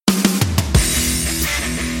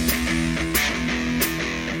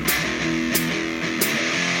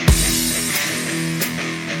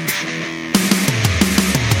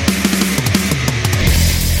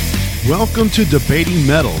Welcome to Debating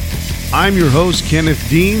Metal. I'm your host, Kenneth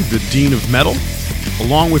Dean, the Dean of Metal.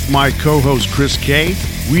 Along with my co-host, Chris Kaye,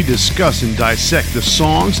 we discuss and dissect the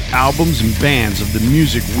songs, albums, and bands of the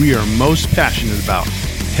music we are most passionate about,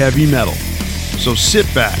 heavy metal. So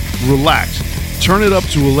sit back, relax, turn it up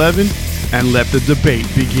to 11, and let the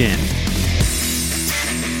debate begin.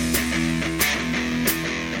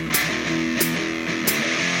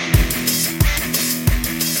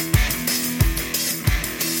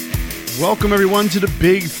 Welcome everyone to the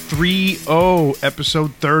Big 3-0,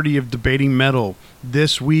 episode 30 of Debating Metal.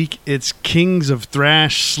 This week it's Kings of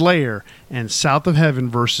Thrash, Slayer, and South of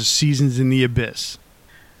Heaven versus Seasons in the Abyss.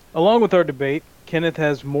 Along with our debate, Kenneth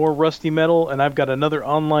has more rusty metal, and I've got another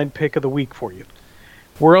online pick of the week for you.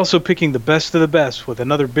 We're also picking the best of the best with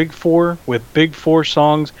another Big Four, with Big Four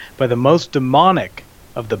songs by the most demonic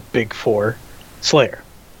of the Big Four, Slayer.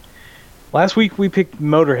 Last week we picked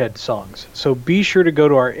Motorhead songs, so be sure to go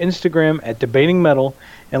to our Instagram at Debating Metal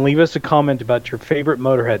and leave us a comment about your favorite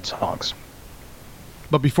Motorhead songs.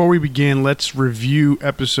 But before we begin, let's review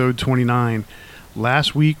episode 29.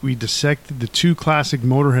 Last week we dissected the two classic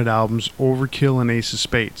Motorhead albums, Overkill and Ace of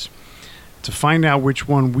Spades. To find out which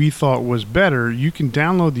one we thought was better, you can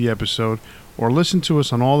download the episode or listen to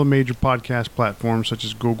us on all the major podcast platforms such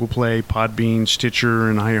as Google Play, Podbean, Stitcher,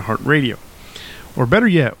 and iHeartRadio. Or better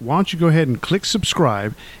yet, why don't you go ahead and click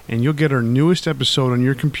subscribe, and you'll get our newest episode on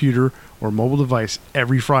your computer or mobile device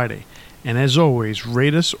every Friday. And as always,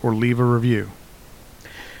 rate us or leave a review.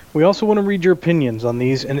 We also want to read your opinions on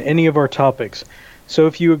these and any of our topics. So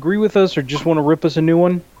if you agree with us or just want to rip us a new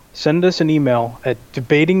one, send us an email at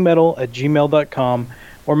debatingmetal@gmail.com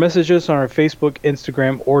or message us on our Facebook,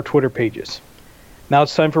 Instagram, or Twitter pages. Now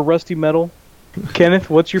it's time for Rusty Metal. Kenneth,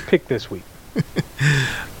 what's your pick this week?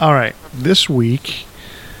 All right, this week,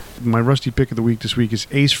 my rusty pick of the week this week is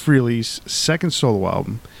Ace Frehley's second solo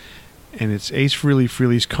album, and it's Ace Frehley,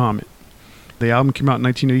 Frehley's Comet. The album came out in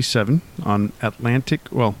 1987 on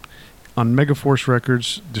on Megaforce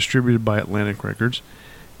Records, distributed by Atlantic Records,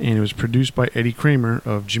 and it was produced by Eddie Kramer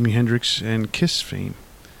of Jimi Hendrix and Kiss fame.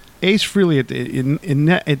 Ace Frehley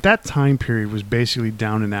at that time period was basically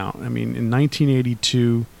down and out. I mean, in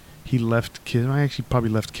 1982, he left Kiss. I actually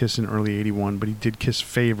probably left Kiss in early 81, but he did Kiss a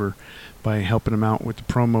favor by helping him out with the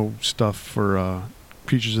promo stuff for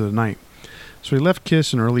Creatures of the Night. So he left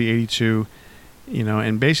Kiss in early 82,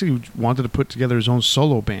 and basically wanted to put together his own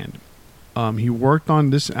solo band. He worked on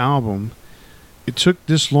this album. It took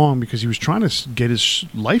this long because he was trying to get his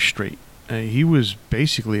life straight. He was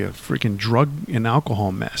basically a freaking drug and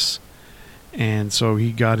alcohol mess. And so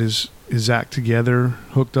he got his act together,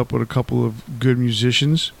 hooked up with a couple of good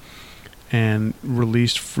musicians, and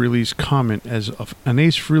released Frehley's Comet as an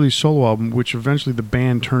Ace Frehley solo album, which eventually the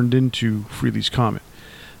band turned into Frehley's Comet.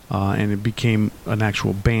 And it became an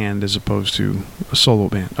actual band as opposed to a solo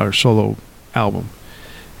band or solo album.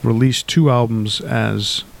 Released two albums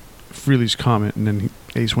as Frehley's Comet, and then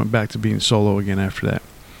Ace went back to being solo again after that.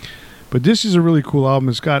 But this is a really cool album.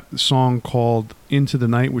 It's got a song called Into the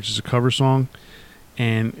Night, which is a cover song.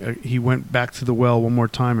 And he went back to the well one more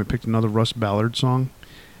time and picked another Russ Ballard song.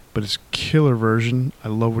 But it's a killer version. I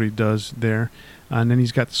love what he does there. And then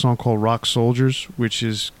he's got the song called Rock Soldiers, which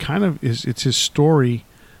is it's his story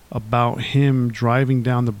about him driving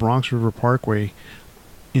down the Bronx River Parkway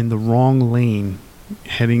in the wrong lane,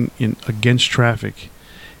 heading in against traffic.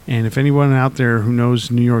 And if anyone out there who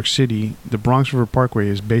knows New York City, the Bronx River Parkway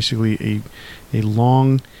is basically a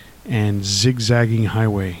long and zigzagging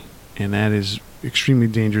highway, and that is extremely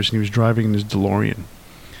dangerous. And he was driving in his DeLorean.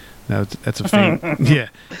 That's a thing. Yeah.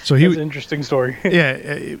 So that's an interesting story.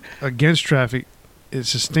 Yeah, against traffic.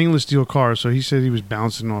 It's a stainless steel car, so he said he was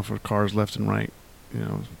bouncing off of cars left and right.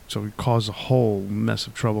 So he caused a whole mess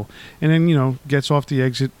of trouble. And then, gets off the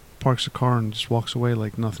exit, parks the car, and just walks away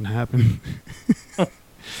like nothing happened.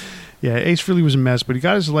 Yeah, Ace Frehley was a mess, but he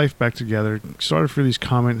got his life back together. Started Frehley's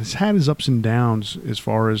Comet. He's had his ups and downs as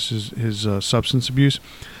far as his substance abuse,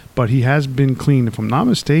 but he has been clean. If I'm not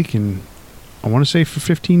mistaken, I want to say for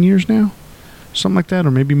 15 years now, something like that,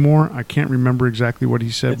 or maybe more. I can't remember exactly what he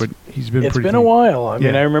said, but he's been pretty clean. It's been a while. I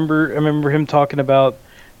mean, I remember him talking about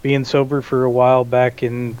being sober for a while back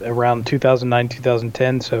in around 2009,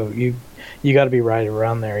 2010. So you got to be right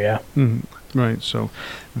around there, yeah. Mm-hmm. Right. So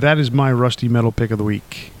that is my rusty metal pick of the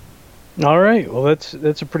week. All right. Well, that's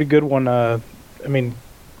a pretty good one. I mean,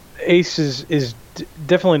 Ace is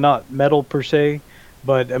definitely not metal per se,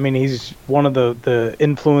 but I mean he's one of the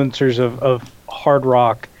influencers of hard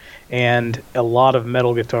rock and a lot of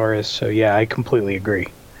metal guitarists. So yeah, I completely agree.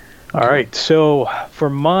 All right, so for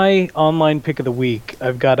my online pick of the week,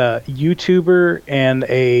 I've got a YouTuber and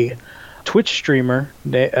a Twitch streamer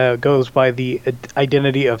goes by the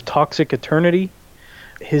identity of ToxicEternity.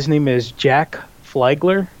 His name is Jack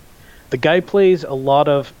Fliegler. The guy plays a lot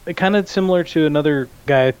of, kind of similar to another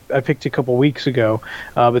guy I picked a couple weeks ago,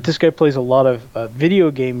 but this guy plays a lot of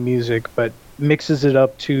video game music, but mixes it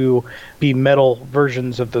up to be metal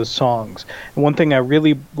versions of those songs. And one thing I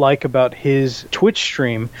really like about his Twitch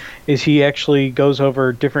stream is he actually goes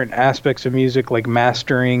over different aspects of music, like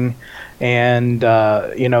mastering and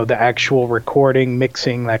the actual recording,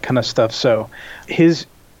 mixing, that kind of stuff. So his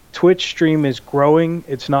Twitch stream is growing.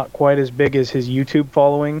 It's not quite as big as his YouTube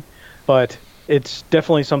following, but it's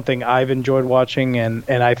definitely something I've enjoyed watching, and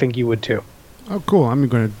I think you would too. Oh, cool. I'm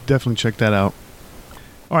going to definitely check that out.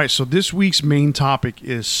 All right, so this week's main topic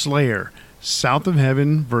is Slayer, South of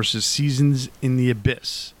Heaven versus Seasons in the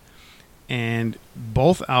Abyss. And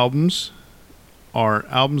both albums are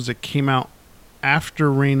albums that came out after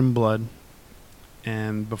Rain and Blood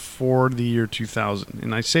and before the year 2000.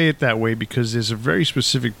 And I say it that way because there's a very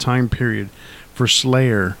specific time period for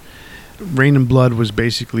Slayer. Rain and Blood was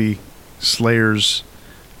basically Slayer's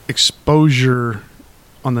exposure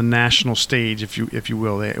on the national stage, if you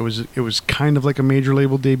will. It was kind of like a major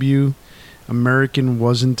label debut. American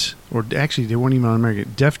wasn't, or actually they weren't even on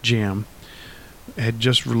American. Def Jam had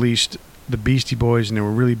just released the Beastie Boys, and they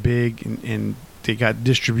were really big, and they got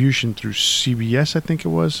distribution through CBS, I think it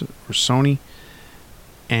was, or Sony,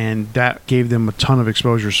 and that gave them a ton of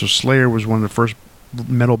exposure. So Slayer was one of the first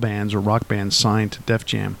metal bands or rock bands signed to Def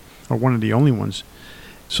Jam, or one of the only ones.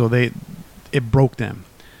 So it broke them.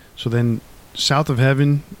 So then South of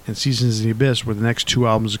Heaven and Seasons in the Abyss were the next two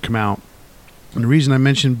albums to come out. And the reason I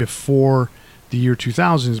mentioned before the year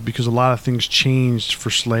 2000 is because a lot of things changed for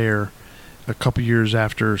Slayer a couple years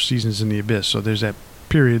after Seasons in the Abyss. So there's that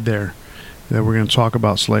period there that we're going to talk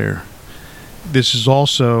about Slayer. This is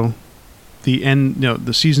also the end,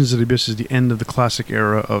 the Seasons of the Abyss is the end of the classic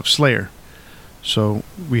era of Slayer. So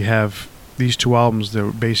we have these two albums that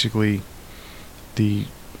were basically the,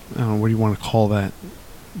 I don't know, what do you want to call that?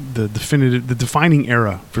 The defining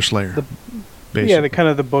era for Slayer. The kind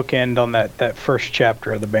of the bookend on that first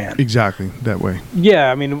chapter of the band. Exactly, that way. Yeah,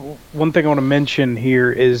 I mean, one thing I want to mention here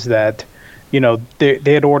is that, they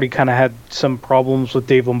had already kind of had some problems with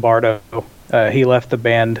Dave Lombardo. He left the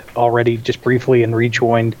band already just briefly and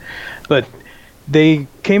rejoined. But they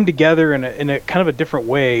came together in a kind of a different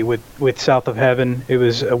way with South of Heaven. It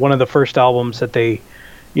was one of the first albums that they,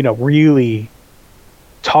 really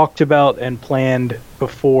talked about and planned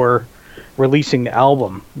before releasing the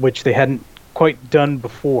album, which they hadn't quite done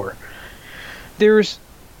before. There's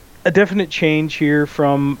a definite change here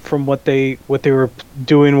from what they were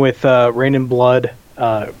doing with Rain and Blood.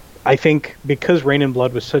 I think because Rain and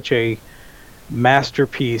Blood was such a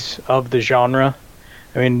masterpiece of the genre.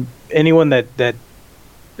 I mean, anyone that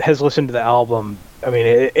has listened to the album, I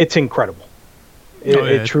mean, it's incredible.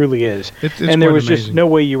 It truly is. And there was amazing. Just no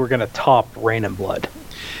way you were going to top Rain and Blood.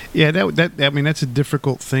 Yeah, I mean, that's a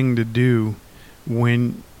difficult thing to do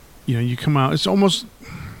when you come out. It's almost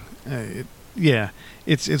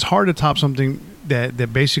it's hard to top something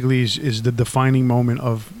that basically is the defining moment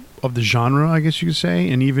of the genre, I guess you could say,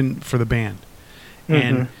 and even for the band. Mm-hmm.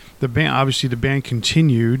 And the band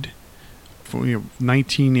continued.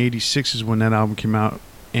 1986 is when that album came out,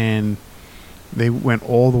 and they went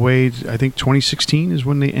all the way. I think 2016 is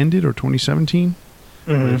when they ended, or 2017.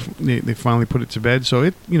 Mm-hmm. They finally put it to bed. So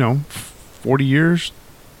 40 years,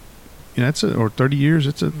 or 30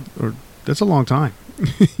 years. That's a long time,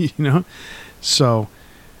 So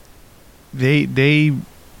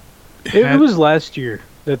it was last year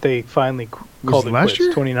that they finally called it last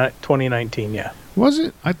quits. 2019, yeah. Was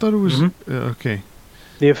it? I thought it was okay.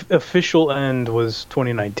 The official end was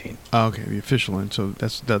 2019. Oh, okay, the official end. So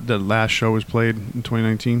that's the last show was played in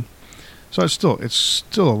 2019. So it's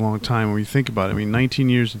still a long time when you think about it. I mean, 19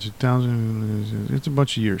 years in 2000, it's a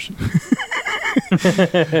bunch of years.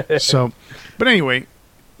 So, but anyway,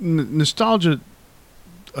 nostalgia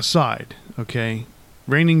aside, okay,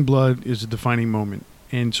 Raining Blood is a defining moment.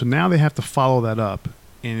 And so now they have to follow that up.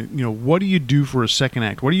 And, what do you do for a second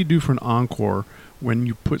act? What do you do for an encore when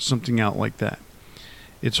you put something out like that?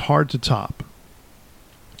 It's hard to top.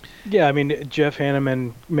 Yeah, I mean, Jeff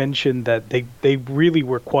Hanneman mentioned that they really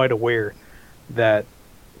were quite aware that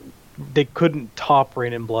they couldn't top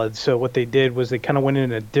Rain and Blood. So what they did was they kind of went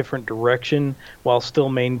in a different direction while still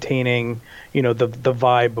maintaining, the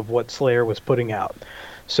vibe of what Slayer was putting out.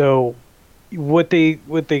 So what they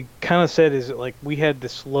kind of said is that, like, we had to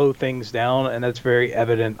slow things down, and that's very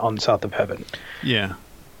evident on South of Heaven. Yeah.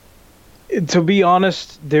 To be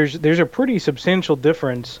honest, there's a pretty substantial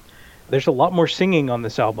difference. There's a lot more singing on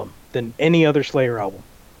this album than any other Slayer album.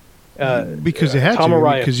 because they had Tom to,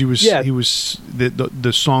 Araya. because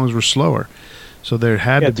the songs were slower, so there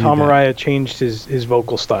had to be. Tom Araya changed his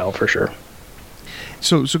vocal style for sure.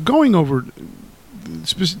 So going over,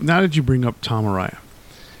 now that you bring up Tom Araya,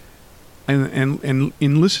 and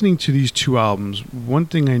in listening to these two albums, one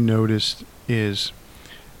thing I noticed is,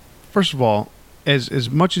 first of all, as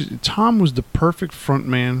much as Tom was the perfect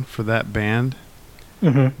frontman for that band,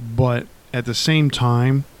 but at the same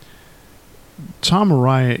time, Tom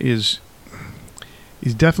Araya is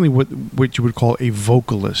definitely what you would call a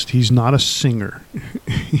vocalist. He's not a singer.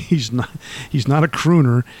 he's not a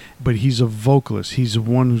crooner, but he's a vocalist. He's the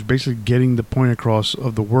one who's basically getting the point across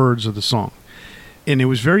of the words of the song. And it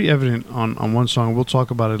was very evident on one song. We'll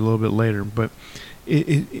talk about it a little bit later, but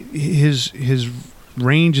his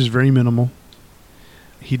range is very minimal.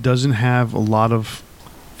 He doesn't have a lot of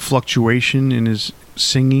fluctuation in his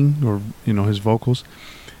singing or his vocals,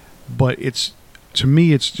 but to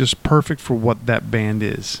me it's just perfect for what that band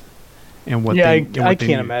is and what I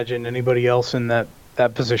can't imagine anybody else in that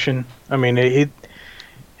position. I mean,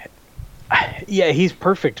 he's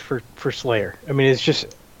perfect for Slayer. I mean, it's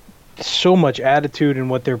just so much attitude in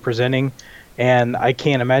what they're presenting, and I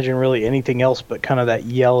can't imagine really anything else but kind of that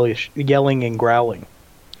yelling and growling.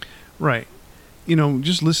 Right.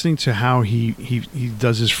 Just listening to how he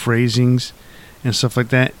does his phrasings and stuff like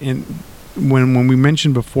that. And when we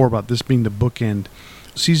mentioned before about this being the bookend,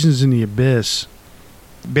 Seasons in the Abyss,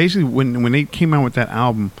 basically when they came out with that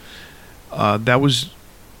album, that was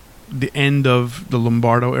the end of the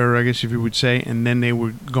Lombardo era, I guess if you would say, and then they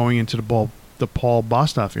were going into the Paul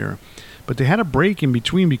Bostaph era. But they had a break in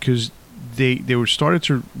between because they were started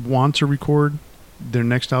to want to record their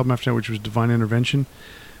next album after that, which was Divine Intervention,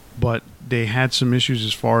 but they had some issues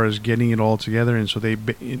as far as getting it all together, and so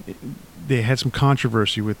they had some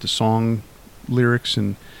controversy with the song lyrics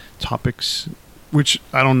and topics, which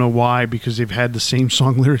I don't know why, because they've had the same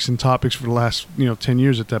song lyrics and topics for the last 10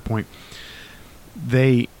 years at that point.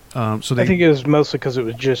 I think it was mostly because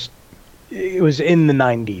it was in the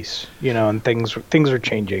 90s, and things are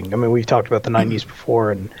changing. I mean, we've talked about the 90s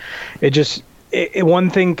before, and one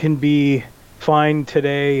thing can be fine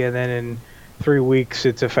today, and then in 3 weeks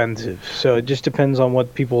it's offensive. So it just depends on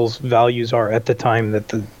what people's values are at the time that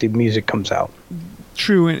the music comes out.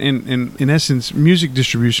 True, and in essence, music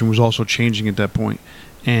distribution was also changing at that point.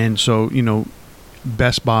 And so,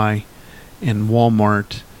 Best Buy and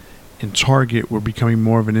Walmart and Target were becoming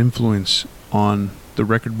more of an influence on the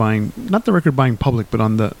record buying, not the record buying public, but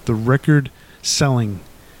on the record selling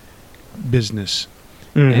business.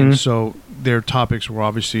 And so their topics were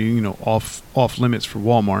obviously, off limits for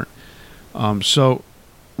Walmart. So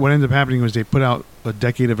what ended up happening was they put out A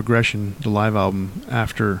Decade of Aggression, the live album,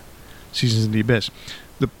 after Seasons in the Abyss.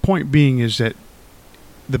 The point being is that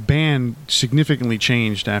the band significantly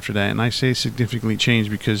changed after that, and I say significantly changed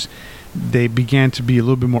because they began to be a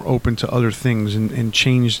little bit more open to other things and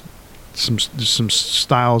changed some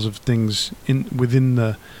styles of things within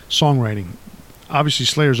the songwriting. Obviously,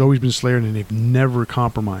 Slayer's always been Slayer, and they've never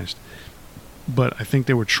compromised. But I think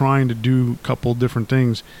they were trying to do a couple different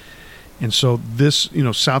things. And so this,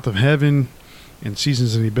 South of Heaven and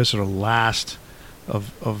Seasons in the Abyss are the last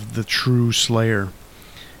of the true Slayer.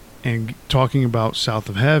 And talking about South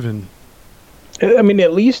of Heaven, I mean,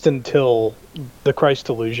 at least until the Christ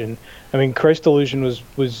Illusion. I mean, Christ Illusion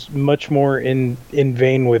was much more in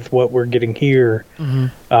vein with what we're getting here,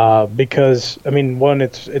 because I mean, one,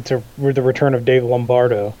 it's the return of Dave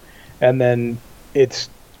Lombardo, and then it's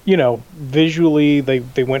visually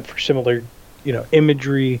they went for similar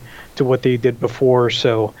imagery to what they did before.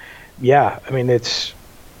 So yeah, I mean, this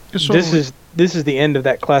is the end of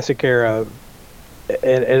that classic era,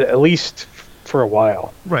 at least for a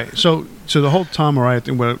while. Right. So the whole Tom Araya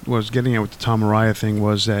thing, what I was getting at with the Tom Araya thing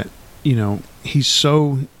was that, he's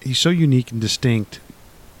so unique and distinct,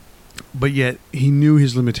 but yet he knew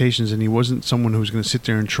his limitations, and he wasn't someone who was going to sit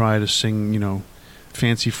there and try to sing,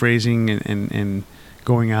 fancy phrasing and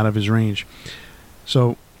going out of his range.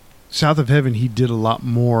 So South of Heaven, he did a lot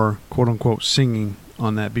more quote unquote singing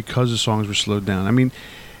on that because the songs were slowed down. I mean,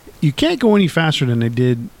 you can't go any faster than they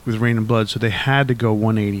did with Rain and Blood, so they had to go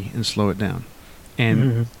 180 and slow it down.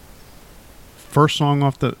 And first song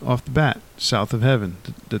off the bat, South of Heaven,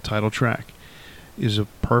 the title track, is a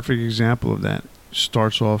perfect example of that.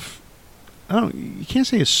 Starts off, you can't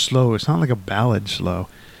say it's slow. It's not like a ballad slow,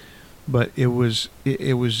 but it was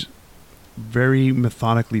very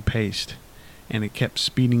methodically paced, and it kept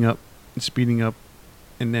speeding up,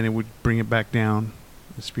 and then it would bring it back down,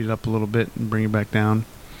 and speed it up a little bit and bring it back down.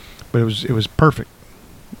 But it was perfect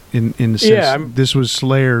in the sense this was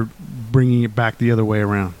Slayer bringing it back the other way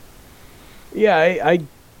around. Yeah,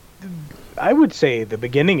 I would say the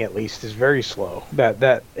beginning at least is very slow.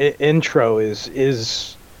 Intro is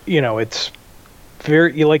it's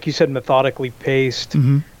very, like you said, methodically paced,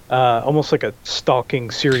 almost like a stalking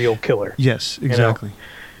serial killer. Yes, exactly.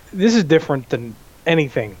 This is different than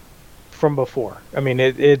anything from before. I mean,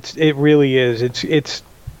 it really is. It's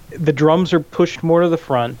the drums are pushed more to the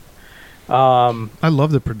front. I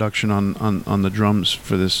love the production on the drums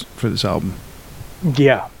for this album.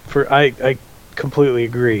 Yeah, I completely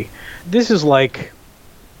agree. This is like,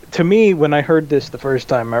 to me, when I heard this the first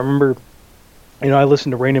time, I remember, I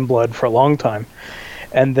listened to Rain and Blood for a long time,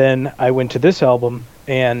 and then I went to this album,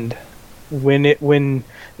 and when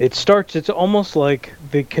it starts, it's almost like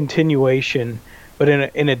the continuation, but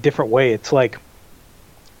in a different way. It's like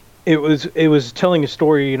it was telling a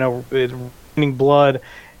story, Raining Blood,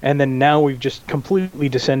 and then now we've just completely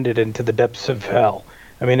descended into the depths of hell.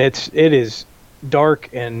 I mean, it is dark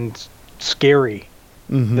and scary.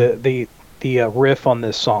 The riff on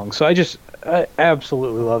this song. So I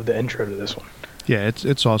absolutely love the intro to this one. Yeah,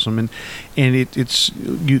 it's awesome, and it's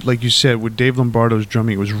like you said, with Dave Lombardo's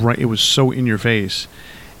drumming, it was right. It was so in your face,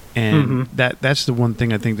 and that's the one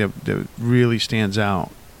thing I think that really stands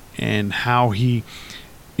out, and how he,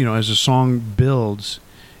 as the song builds,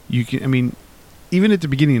 even at the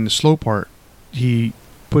beginning in the slow part, he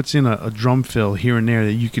puts in a drum fill here and there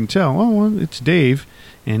that you can tell, well, it's Dave,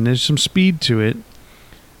 and there's some speed to it,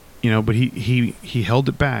 but he held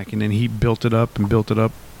it back, and then he built it up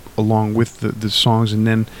along with the songs, and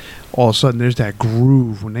then all of a sudden there's that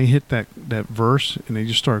groove when they hit that verse and they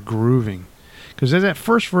just start grooving, because that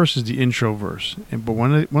first verse is the intro verse, but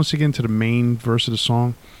once they get into the main verse of the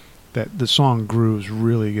song, that the song grooves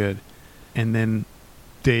really good, and then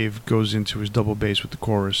Dave goes into his double bass with the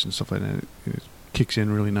chorus and stuff like that. It kicks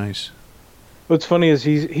in really nice. What's funny is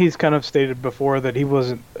he's kind of stated before that he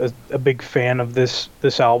wasn't a big fan of this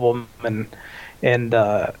album, and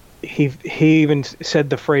he even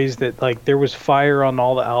said the phrase that, like, there was fire on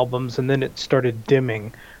all the albums and then it started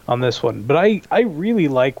dimming on this one. But I really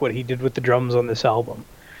like what he did with the drums on this album.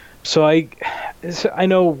 So I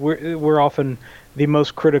know we're often the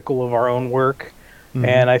most critical of our own work,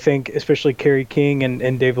 and I think especially Kerry King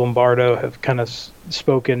and Dave Lombardo have kind of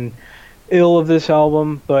spoken ill of this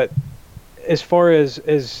album, but as far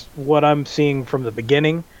as what I'm seeing from the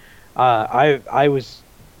beginning, I was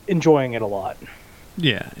enjoying it a lot.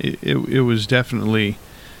 Yeah, it was definitely,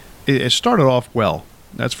 it started off well,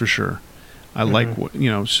 that's for sure. I like what,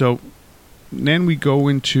 so then we go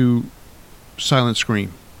into Silent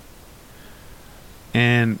Scream.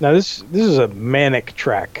 And now this is a manic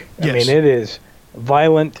track. Yes. I mean, it is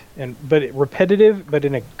violent but repetitive, but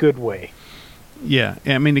in a good way. Yeah,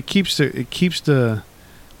 I mean, it keeps the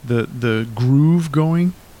groove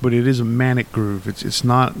going, but it is a manic groove. It's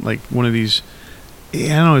not like one of these. I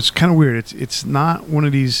don't know. It's kind of weird. It's not one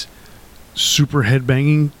of these super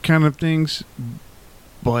headbanging kind of things,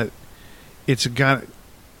 but it's got.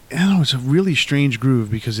 I don't know. It's a really strange groove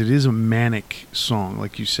because it is a manic song,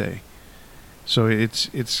 like you say. So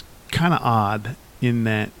it's kind of odd in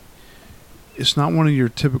that it's not one of your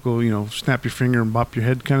typical, snap your finger and bop your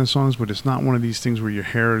head kind of songs, but it's not one of these things where your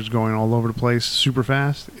hair is going all over the place super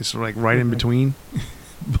fast. It's like right in between.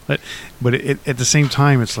 but at the same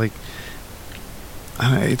time, it's like,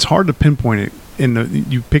 it's hard to pinpoint it.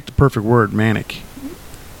 You picked the perfect word, manic.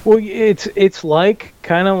 Well, it's like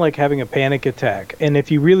kind of like having a panic attack. And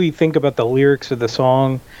if you really think about the lyrics of the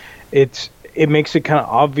song, it makes it kind of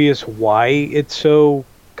obvious why it's so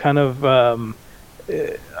kind of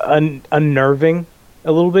unnerving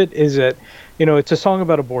a little bit. Is that, it's a song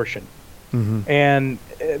about abortion, and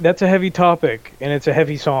that's a heavy topic, and it's a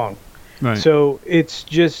heavy song. Right. So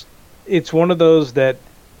it's one of those that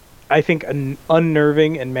I think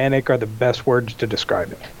unnerving and manic are the best words to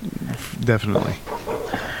describe it. Definitely.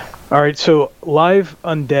 All right, so Live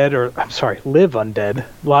Undead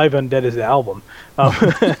is the album.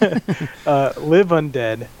 Live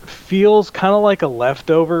Undead feels kind of like a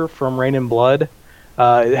leftover from Rain and Blood.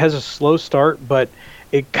 It has a slow start, but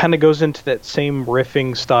it kind of goes into that same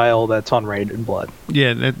riffing style that's on Rain and Blood.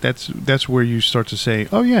 Yeah, that's where you start to say,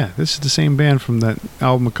 oh yeah, this is the same band from that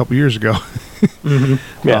album a couple years ago.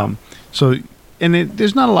 Yeah.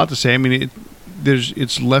 There's not a lot to say. I mean,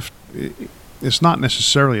 it's not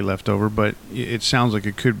necessarily leftover, but it sounds like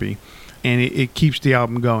it could be, and it keeps the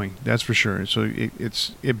album going. That's for sure. So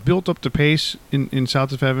it built up the pace in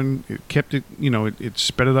South of Heaven. It kept it, it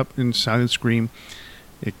sped it up in Silent Scream.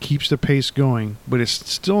 It keeps the pace going, but it's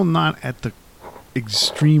still not at the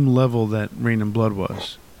extreme level that Rain and Blood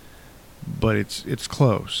was. But it's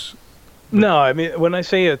close. No, I mean, when I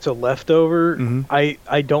say it's a leftover, Mhm.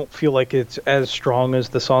 I don't feel like it's as strong as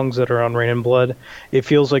the songs that are on Rain and Blood. It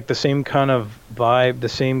feels like the same kind of vibe, the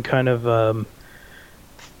same kind of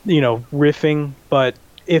riffing. But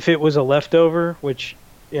if it was a leftover, which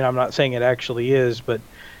I'm not saying it actually is, but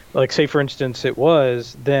like say for instance it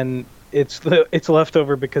was, then it's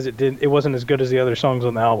leftover because it wasn't as good as the other songs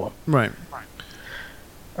on the album. Right.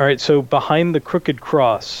 All right, so Behind the Crooked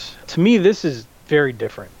Cross. To me, this is very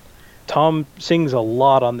different. Tom sings a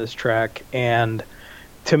lot on this track, and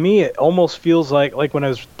to me, it almost feels like when I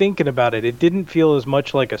was thinking about it, it didn't feel as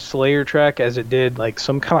much like a Slayer track as it did like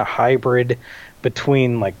some kind of hybrid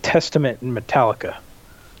between like Testament and Metallica.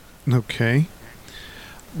 Okay.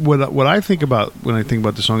 What I think about when I think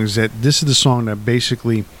about the song is that this is the song that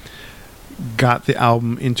basically got the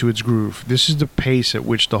album into its groove. This is the pace at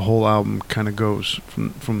which the whole album kind of goes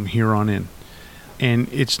from here on in, and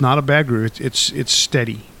it's not a bad groove. It's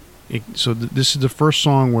steady. This is the first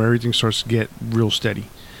song where everything starts to get real steady.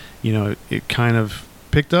 It kind of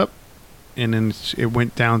picked up, and then it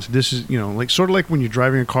went down to this is like sort of like when you're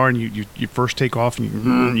driving a car and you first take off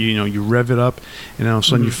and you rev it up, and then all of a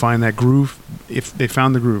sudden you find that groove. If they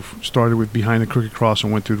found the groove, started with Behind the Crooked Cross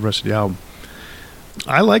and went through the rest of the album.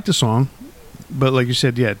 I like the song, but like you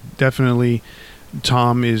said, yeah, definitely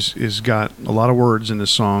Tom is got a lot of words in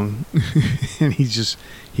this song, and he's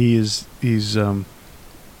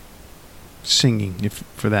singing, if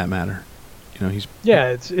for that matter.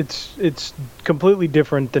 It's completely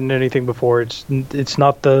different than anything before. It's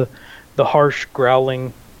not the harsh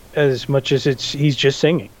growling as much as he's just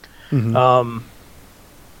singing. Mm-hmm.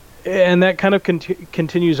 And that kind of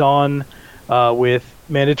continues on with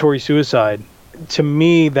Mandatory Suicide. To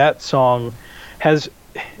me, that song has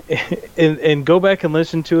and go back and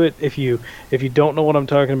listen to it if you don't know what I'm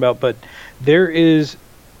talking about, but there is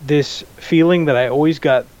this feeling that I always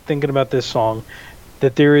got thinking about this song,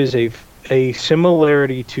 that there is a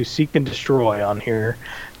similarity to Seek and Destroy on here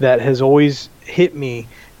that has always hit me,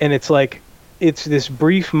 and it's like it's this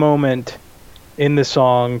brief moment in the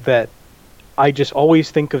song that I just always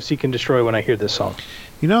think of Seek and Destroy when I hear this song.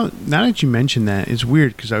 Now that you mention that, it's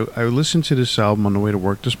weird because I listened to this album on the way to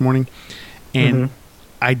work this morning, and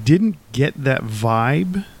I didn't get that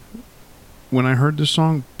vibe when I heard this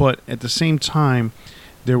song, but at the same time,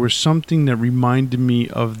 there was something that reminded me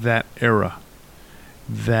of that era,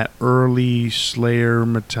 that early Slayer,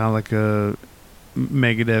 Metallica,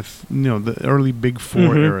 Megadeth, the early Big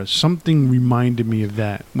Four era. Something reminded me of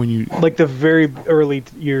that when you like the very early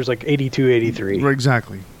years, like 82, 83.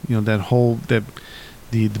 Exactly. That whole the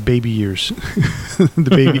baby years,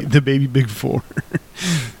 the baby Big Four.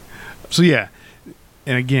 So yeah.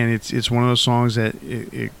 And again, it's one of those songs that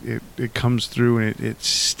it comes through and it's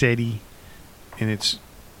steady, and it's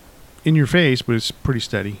in your face, but it's pretty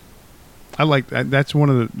steady. I like that. It's one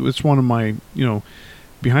of my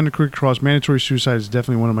Behind the Crooked Cross. Mandatory Suicide is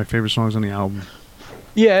definitely one of my favorite songs on the album.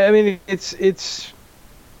 Yeah, I mean it's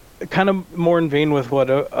kind of more in vein with what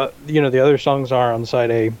the other songs are on side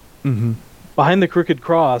A. Mm-hmm. Behind the Crooked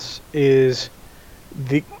Cross is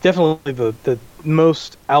definitely the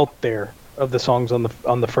most out there of the songs on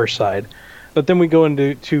the first side, but then we go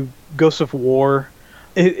into Ghosts of War.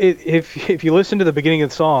 If you listen to the beginning of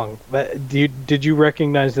the song, did you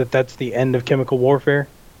recognize that that's the end of Chemical Warfare?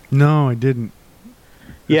 No, I didn't.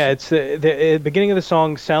 Yeah, it's the beginning of the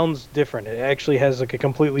song sounds different. It actually has like a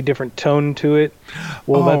completely different tone to it.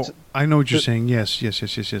 Well, I know what you're saying. Yes.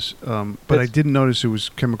 But I didn't notice it was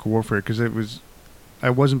Chemical Warfare because I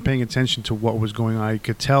wasn't paying attention to what was going on. I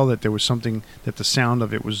could tell that there was something, that the sound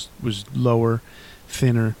of it was lower,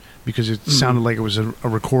 thinner, because it sounded like it was a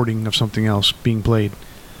recording of something else being played.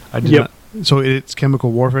 I did not. So it's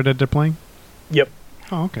Chemical Warfare that they're playing? Yep.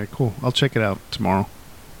 Oh, okay, cool. I'll check it out tomorrow.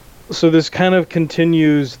 So this kind of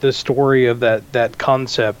continues the story of that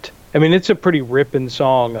concept. I mean, it's a pretty ripping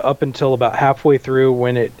song up until about halfway through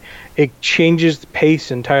when it changes the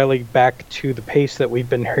pace entirely back to the pace that we've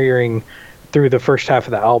been hearing through the first half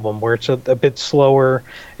of the album, where it's a bit slower.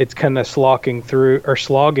 It's kind of slogging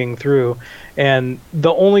through. And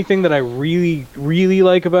the only thing that I really, really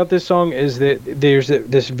like about this song is that there's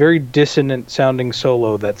this very dissonant sounding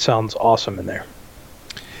solo that sounds awesome in there.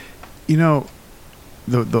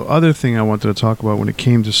 The other thing I wanted to talk about when it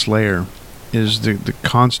came to Slayer is the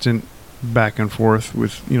constant back and forth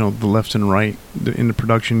with the left and right in the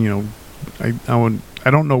production. I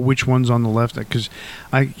don't know which one's on the left because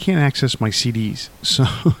I can't access my CDs, so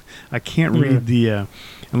I can't read the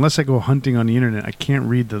unless I go hunting on the internet. I can't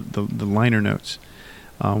read the liner notes,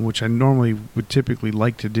 which I normally would typically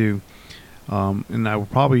like to do, and I will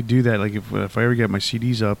probably do that. Like if I ever get my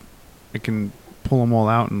CDs up, I can pull them all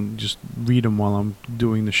out and just read them while I'm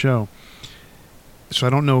doing the show. So I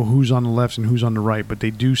don't know who's on the left and who's on the right, but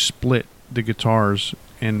they do split the guitars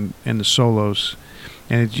and the solos,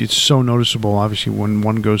 and it's so noticeable, obviously, when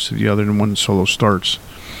one goes to the other and one solo starts.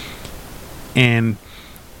 And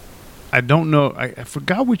I don't know, I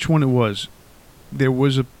forgot which one it was. There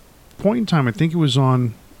was a point in time, I think it was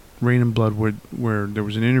on Rain and Blood, where there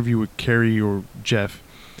was an interview with Carrie or Jeff,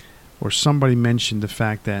 or somebody mentioned the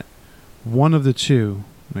fact that one of the two,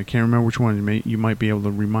 and I can't remember which one, you might be able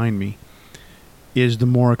to remind me, is the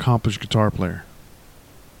more accomplished guitar player.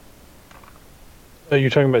 Are you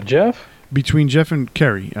talking about Jeff? Between Jeff and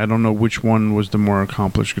Carrie, I don't know which one was the more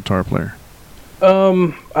accomplished guitar player.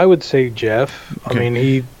 I would say Jeff. Okay. I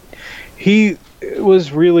mean, he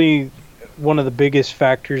was really one of the biggest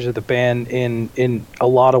factors of the band in a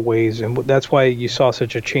lot of ways, and that's why you saw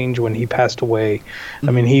such a change when he passed away. Mm-hmm.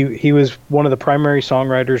 I mean, he was one of the primary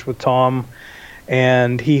songwriters with Tom,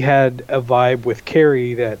 and he had a vibe with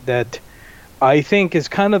Carrie that I think is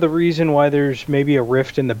kind of the reason why there's maybe a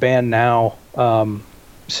rift in the band now.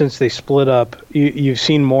 Since they split up, you've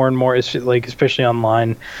seen more and more, like especially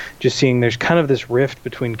online, just seeing there's kind of this rift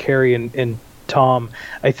between Carrie and Tom.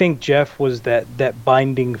 I think Jeff was that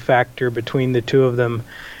binding factor between the two of them.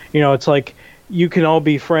 You know, it's like you can all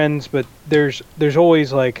be friends, but there's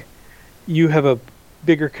always like you have a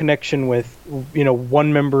bigger connection with, you know,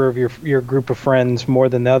 one member of your group of friends more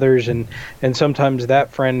than the others, and sometimes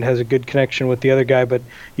that friend has a good connection with the other guy, but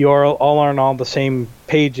you all aren't on the same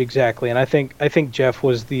page exactly. And I think Jeff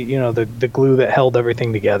was the glue that held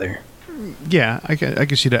everything together. Yeah, I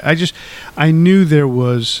can see that. I knew there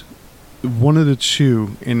was one of the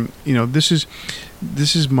two, and you know, this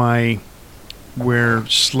is my where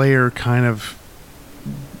Slayer kind of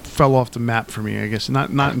fell off the map for me, I guess. Not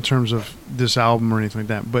in terms of this album or anything like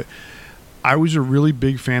that, but I was a really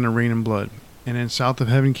big fan of Rain and Blood, and then South of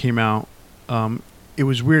Heaven came out. It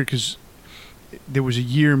was weird because there was a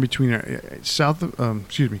year in between.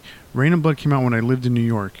 Rain and Blood came out when I lived in New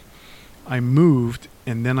York. I moved,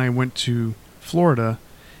 and then I went to Florida,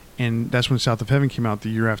 and that's when South of Heaven came out the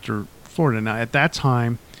year after Florida. Now, at that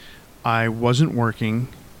time, I wasn't working,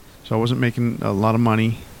 so I wasn't making a lot of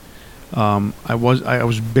money. I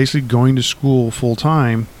was basically going to school full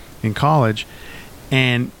time in college,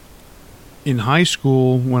 and in high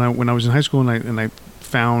school when I was in high school and I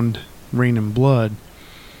found Rain and Blood.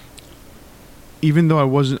 Even though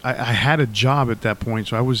I had a job at that point,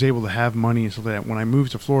 so I was able to have money and stuff like that. When I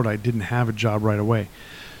moved to Florida, I didn't have a job right away,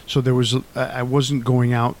 so I wasn't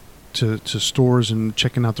going out to stores and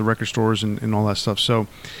checking out the record stores and all that stuff. So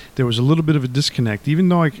there was a little bit of a disconnect, even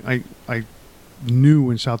though I knew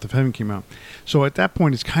when South of Heaven came out. So at that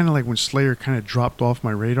point, it's kind of like when Slayer kind of dropped off my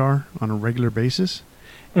radar on a regular basis,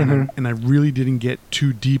 and I really didn't get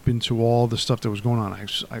too deep into all the stuff that was going on.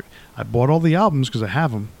 I bought all the albums because I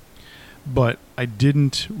have them, but I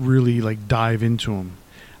didn't really like dive into them.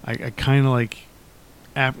 I kind of like,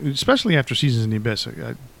 especially after Seasons in the Abyss,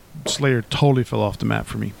 Slayer totally fell off the map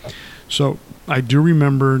for me. So I do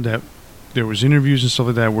remember that there was interviews and stuff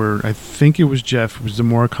like that where I think it was Jeff was the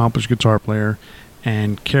more accomplished guitar player,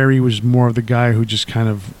 and Carrie was more of the guy who just kind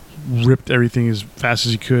of ripped everything as fast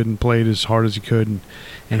as he could and played as hard as he could,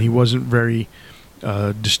 and he wasn't very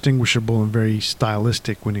distinguishable and very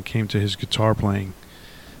stylistic when it came to his guitar playing,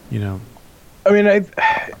 you know. I mean, I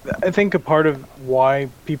think a part of why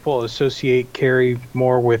people associate Carrie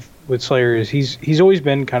more with Slayer is he's always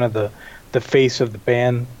been kind of the face of the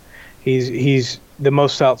band. He's the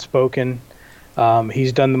most outspoken.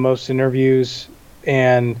 He's done the most interviews,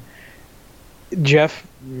 and Jeff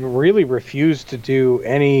really refused to do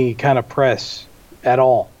any kind of press at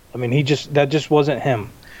all. I mean, that just wasn't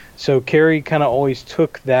him. So Carrie kind of always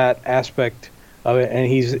took that aspect of it, and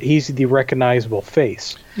he's the recognizable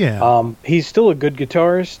face. Yeah. He's still a good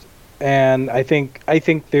guitarist, and I think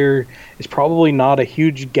there is probably not a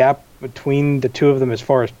huge gap between the two of them as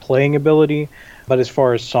far as playing ability, but as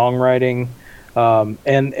far as songwriting,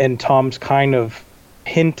 and Tom's kind of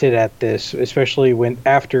hinted at this, especially when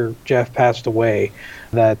after Jeff passed away,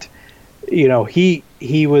 that you know he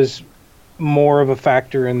was more of a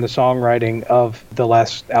factor in the songwriting of the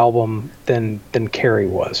last album than Carrie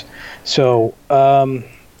was. So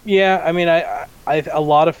yeah, I mean, I a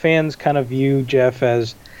lot of fans kind of view Jeff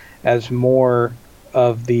as more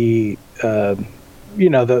of the the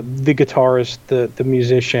guitarist, the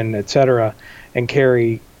musician, etc., and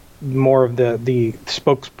Carrie more of the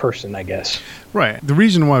spokesperson, I guess. Right. The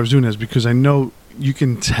reason why I was doing that is because I know you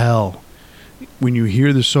can tell when you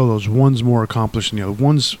hear the solos, one's more accomplished than the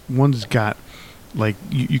other. One's got, like,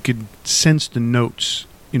 you could sense the notes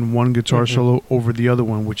in one guitar solo over the other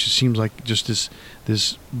one, which seems like just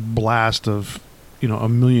this blast of, a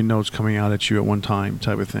million notes coming out at you at one time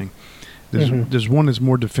type of thing. There's one that's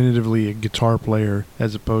more definitively a guitar player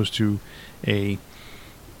as opposed to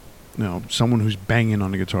someone who's banging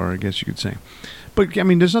on the guitar, I guess you could say. But I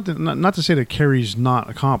mean, there's nothing. Not to say that Carey's not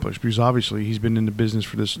accomplished, because obviously he's been in the business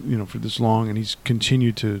for this long, and he's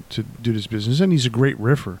continued to do this business, and he's a great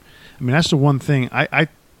riffer. I mean, that's the one thing. I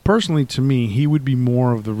personally, to me, he would be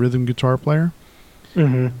more of the rhythm guitar player,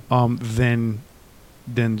 than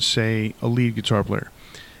say a lead guitar player,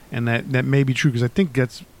 and that may be true, because I think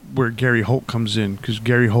that's where Gary Holt comes in, because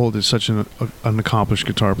Gary Holt is such an accomplished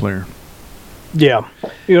guitar player. Yeah.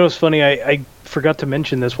 It's funny, I forgot to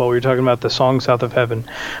mention this while we were talking about the song South of Heaven,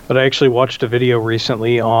 but I actually watched a video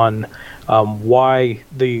recently on why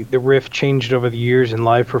the riff changed over the years in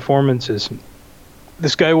live performances.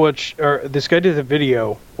 This guy did a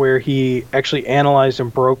video where he actually analyzed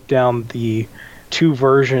and broke down the two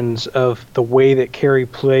versions of the way that Carey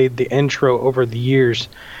played the intro over the years.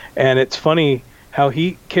 And it's funny how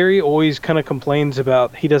Carey always kind of complains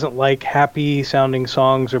about he doesn't like happy sounding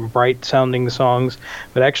songs or bright sounding songs,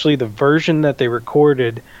 but actually the version that they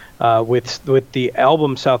recorded with the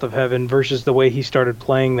album South of Heaven versus the way he started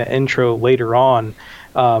playing the intro later on,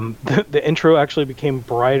 the intro actually became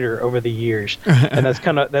brighter over the years. And that's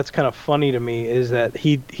kind of funny to me, is that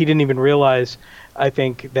he didn't even realize, I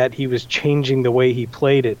think, that he was changing the way he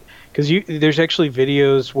played it, because there's actually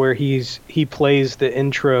videos where he plays the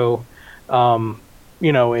intro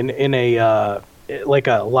in a like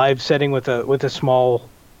a live setting with a small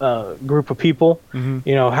group of people.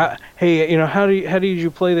 How did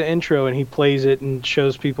you play the intro? And he plays it and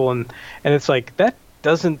shows people, and it's like, that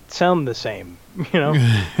doesn't sound the same. So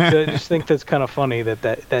I just think that's kind of funny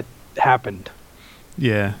that happened.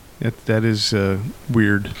 Yeah, that is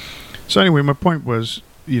weird. So anyway, my point was,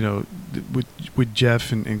 with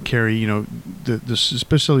Jeff and Carey,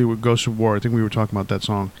 especially with Ghost of War, I think we were talking about that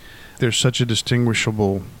song. There's such a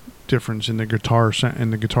distinguishable difference in the guitar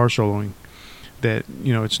soloing that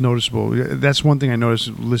it's noticeable. That's one thing I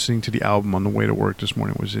noticed listening to the album on the way to work this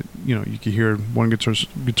morning, was that you could hear one guitar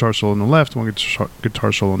solo on the left, one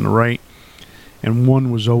guitar solo on the right, and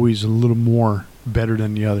one was always a little more better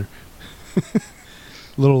than the other. A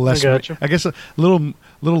little less, I guess, a little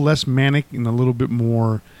less manic and a little bit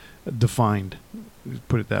more defined.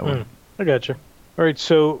 Put it that way. I gotcha. All right,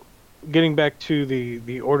 so getting back to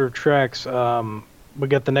the order of tracks, we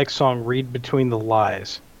got the next song, Read Between the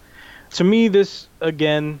Lies. To me, this,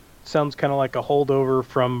 again, sounds kind of like a holdover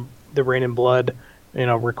from the Rain and Blood,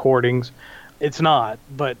 recordings. It's not,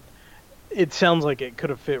 but it sounds like it could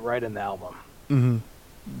have fit right in the album. Mm-hmm.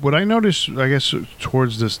 What I noticed, I guess,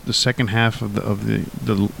 towards the second half of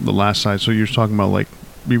the last side, so you're talking about like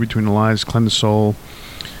Read Between the Lies, Cleanse the Soul,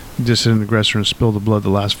 Dissident Aggressor, and Spill the Blood, the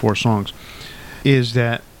last four songs, is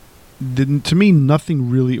that to me, nothing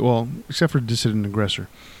really, well, except for Dissident Aggressor,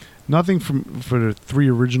 nothing for the three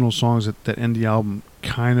original songs that end the album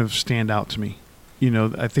kind of stand out to me.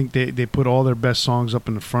 I think they put all their best songs up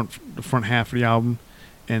in the front half of the album,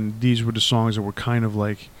 and these were the songs that were kind of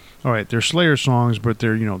like, all right, they're Slayer songs, but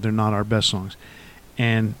they're not our best songs.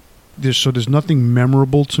 And there's nothing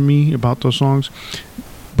memorable to me about those songs.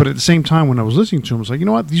 But at the same time, when I was listening to them, I was like, you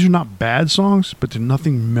know what? These are not bad songs, but they're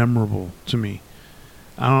nothing memorable to me.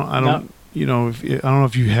 I don't know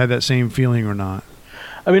if you had that same feeling or not.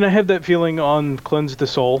 I mean, I have that feeling on Cleanse the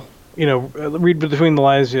Soul. Read Between the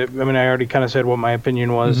Lies. I mean, I already kind of said what my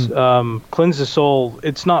opinion was. Mm-hmm. Cleanse the Soul.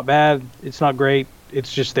 It's not bad. It's not great.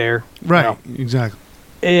 It's just there. Right. Exactly.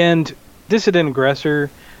 And Dissident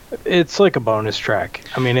Aggressor, it's like a bonus track.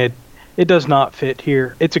 I mean, it does not fit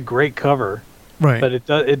here. It's a great cover, right? But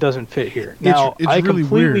it doesn't fit here. Now, it's I really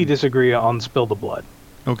completely weird. disagree on Spill the Blood.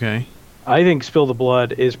 Okay. I think Spill the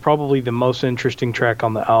Blood is probably the most interesting track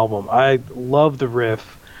on the album. I love the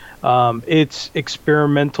riff. It's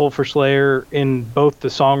experimental for Slayer in both the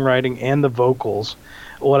songwriting and the vocals.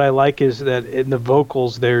 What I like is that in the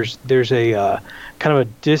vocals, there's a kind of a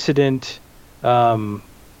dissident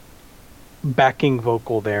backing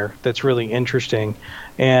vocal there that's really interesting.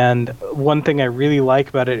 And one thing I really like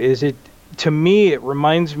about it is to me, it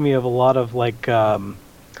reminds me of a lot of like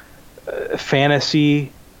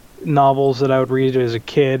fantasy novels that I would read as a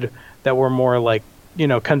kid that were more like,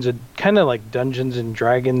 kind of like Dungeons and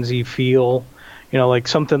Dragons-y feel, like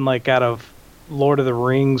something like out of Lord of the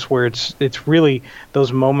Rings, where it's really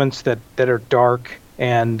those moments that are dark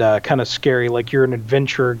and kind of scary, like you're an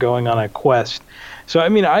adventurer going on a quest. So, I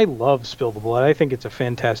mean, I love Spill the Blood. I think it's a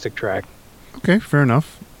fantastic track. Okay, fair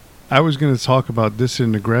enough. I was going to talk about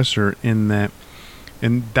Dissident Aggressor in that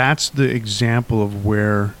And that's the example of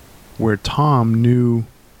where Tom knew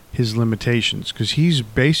his limitations, because he's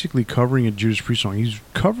basically covering a Judas Priest song. He's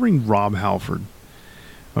covering Rob Halford.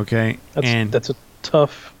 Okay, that's a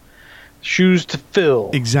tough shoes to fill.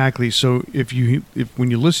 Exactly. So if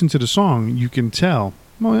when you listen to the song, you can tell,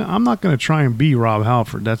 well, I'm not going to try and be Rob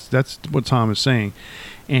Halford. That's what Tom is saying.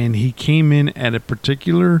 And he came in at a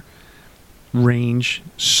particular range,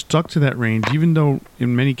 stuck to that range, even though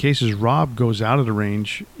in many cases Rob goes out of the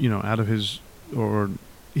range, out of his, or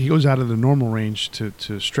he goes out of the normal range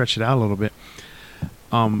to stretch it out a little bit.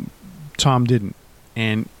 Tom didn't,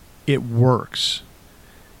 and it works.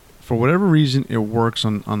 For whatever reason, it works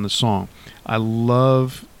on the song. I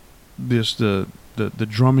love this the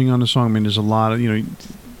drumming on the song. I mean, there's a lot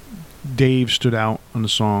of Dave stood out on the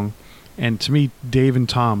song, and to me, Dave and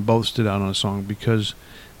Tom both stood out on the song because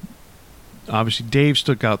obviously Dave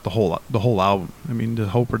stuck out the whole album. I mean, the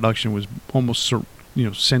whole production was almost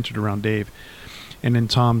centered around Dave, and then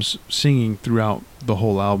Tom's singing throughout the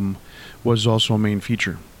whole album was also a main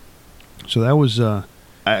feature. So that was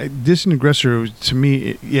Distant Aggressor. To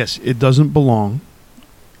me, yes, it doesn't belong,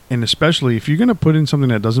 and especially if you're going to put in something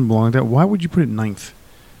that doesn't belong like that, why would you put it ninth?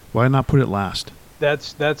 Why not put it last?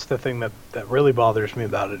 That's the thing that really bothers me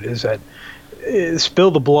about it, is that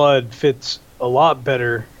Spill the Blood fits a lot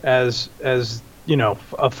better as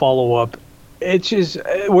a follow-up. It's just,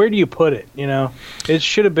 where do you put it? It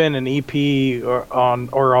should have been an EP or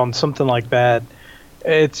on something like that.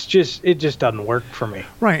 It just doesn't work for me.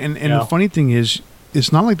 Right, and the funny thing is,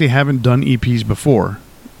 it's not like they haven't done EPs before.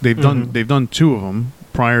 They've done two of them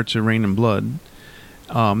prior to Rain and Blood.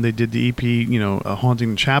 They did the EP,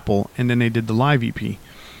 Haunting the Chapel, and then they did the live EP.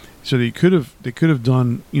 So they could have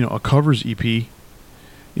done a covers EP.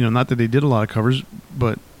 Not that they did a lot of covers,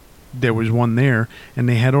 but there was one there, and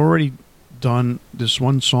they had already done this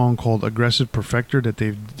one song called Aggressive Perfector that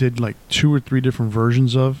they did like 2 or 3 different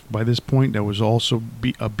versions of by this point. That was also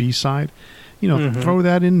a B-side. Throw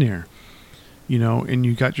that in there, and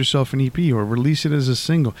you got yourself an EP, or release it as a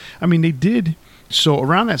single. I mean, they did. So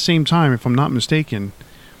around that same time, if I'm not mistaken,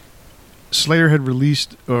 Slayer had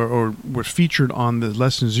released or was featured on the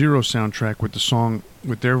Less Than Zero soundtrack with the song,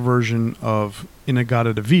 with their version of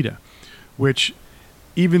Inagata de Vida, which,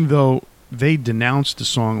 even though they denounced the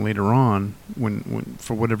song later on, when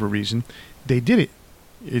for whatever reason, they did it.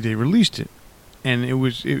 They released it, and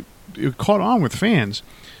it caught on with fans.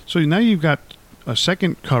 So now you've got a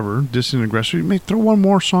second cover, Distant Aggressor. You may throw one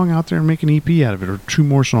more song out there and make an EP out of it, or 2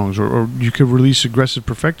 more songs, or you could release Aggressive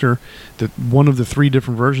Perfector, that one of the 3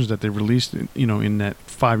 different versions that they released, in that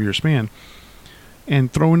 5-year span,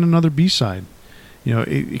 and throw in another B-side.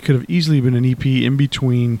 It could have easily been an EP in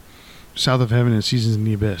between South of Heaven and Seasons in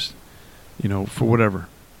the Abyss, for whatever.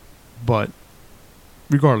 But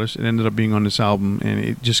regardless, it ended up being on this album, and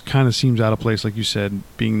it just kind of seems out of place, like you said,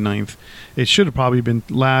 being 9th. It should have probably been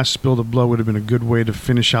last. Spill the Blood would have been a good way to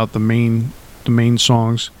finish out the main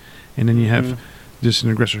songs, and then you have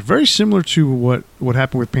Distant Aggressor. Very similar to what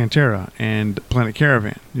happened with Pantera and Planet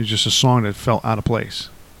Caravan. It's just a song that felt out of place.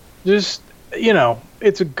 Just,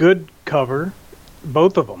 it's a good cover,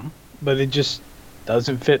 both of them, but it just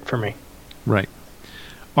doesn't fit for me. Right.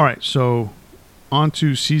 All right, so on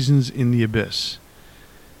to Seasons in the Abyss.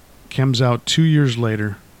 Comes out 2 years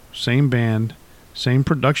later, same band, same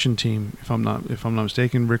production team. If I'm not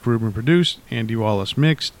mistaken, Rick Rubin produced, Andy Wallace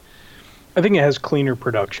mixed. I think it has cleaner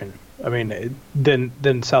production. I mean,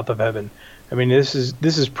 than South of Heaven. I mean, this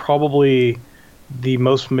is probably the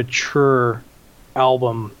most mature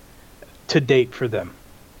album to date for them.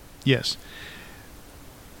 Yes.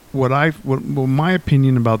 What my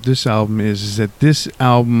opinion about this album is that this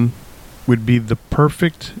album would be the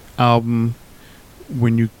perfect album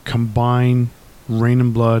when you combine Rain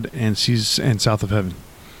and Blood and South of Heaven.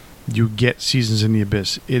 You get Seasons in the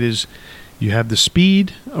Abyss. You have the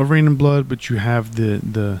speed of Rain and Blood, but you have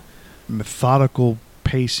the methodical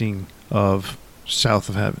pacing of South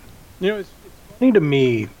of Heaven. It's funny to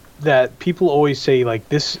me that people always say, like,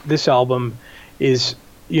 this album is,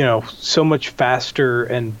 so much faster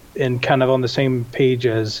and kind of on the same page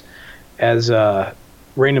as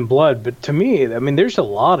Rain and Blood, but to me, I mean, there's a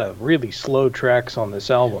lot of really slow tracks on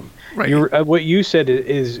this album. Right. What you said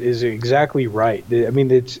is exactly right. I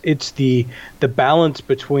mean, it's the balance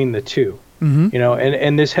between the two. Mm-hmm.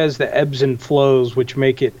 And this has the ebbs and flows, which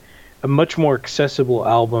make it a much more accessible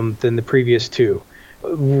album than the previous two.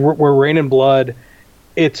 Where Rain and Blood,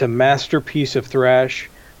 it's a masterpiece of thrash,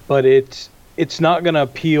 but it's not going to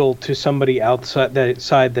appeal to somebody outside that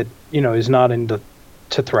side that is not into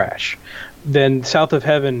thrash. Then South of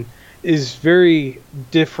Heaven is very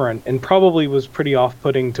different and probably was pretty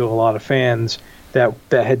off-putting to a lot of fans that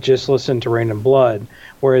had just listened to Rain and Blood,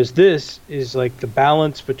 whereas this is like the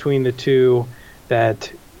balance between the two,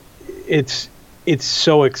 that it's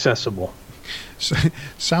so accessible.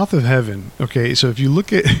 South of Heaven. Okay, so if you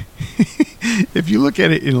look at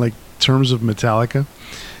it in like terms of Metallica,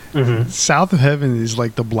 South of Heaven is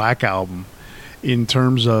like the Black Album in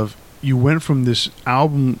terms of you went from this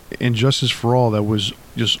album and Justice for All that was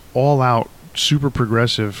just all out super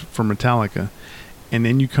progressive for Metallica, and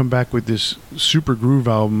then you come back with this super groove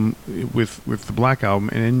album with the Black Album,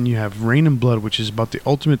 and then you have Rain and Blood, which is about the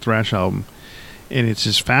ultimate thrash album, and it's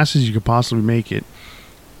as fast as you could possibly make it.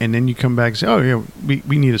 And then you come back and say, "Oh yeah,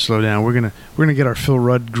 we need to slow down. We're gonna get our Phil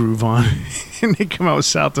Rudd groove on," and they come out with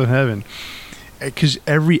South of Heaven, because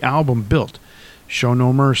every album built, Show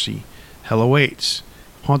No Mercy, Hell Awaits,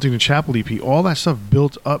 Haunting the Chapel EP, all that stuff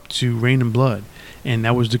built up to Rain and Blood, and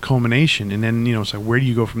that was the culmination. And then it's like, where do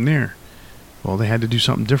you go from there? Well, they had to do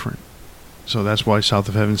something different, so that's why South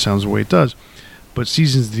of Heaven sounds the way it does. But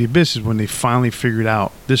Seasons of the Abyss is when they finally figured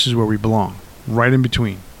out this is where we belong, right in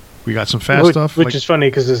between. We got some fast stuff. Which is funny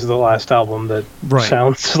because this is the last album that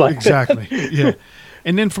sounds like exactly. Yeah.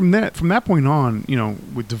 And then from that point on,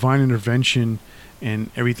 with Divine Intervention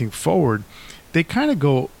and everything forward, they kind of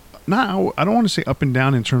go, I don't want to say up and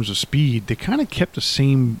down in terms of speed. They kind of kept the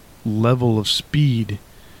same level of speed.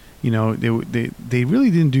 They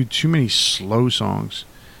really didn't do too many slow songs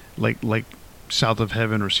like South of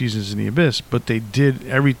Heaven or Seasons in the Abyss, but they did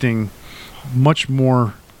everything much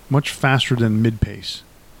faster than mid-pace.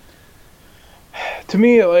 To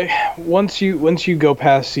me, like once you go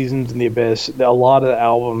past Seasons in the Abyss, a lot of the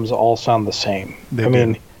albums all sound the same. I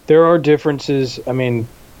mean, there are differences. I mean,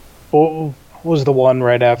 what was the one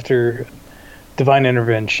right after Divine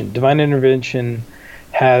Intervention? Divine Intervention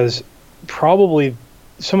has probably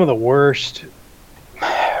some of the worst.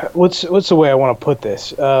 What's the way I want to put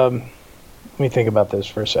this? Let me think about this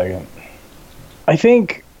for a second. I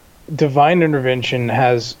think Divine Intervention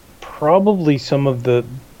has probably some of the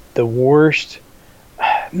worst,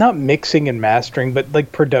 not mixing and mastering, but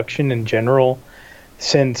like production in general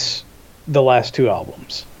since the last two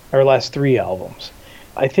albums or last three albums.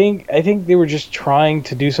 I think they were just trying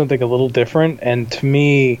to do something a little different, and to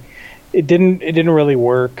me it didn't really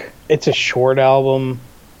work. It's a short album.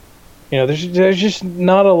 There's just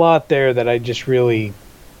not a lot there that I just really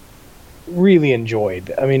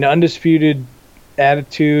enjoyed. I mean, Undisputed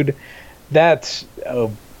Attitude, that's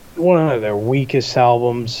one of their weakest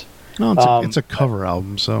albums. No, it's a cover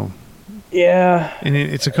album, so yeah, and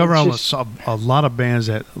it's a cover album of a lot of bands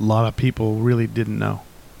that a lot of people really didn't know.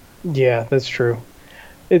 Yeah, that's true.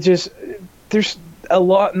 It's just there's a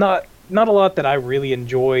lot, not a lot that I really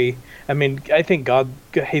enjoy. I mean, I think God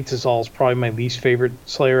Hates Us All is probably my least favorite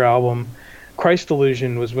Slayer album. Christ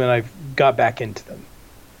Illusion was when I got back into them.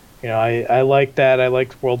 I liked that. I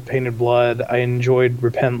liked World Painted Blood. I enjoyed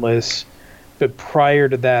Repentless. But prior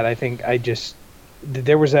to that, I think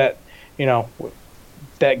there was that,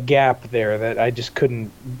 that gap there that I just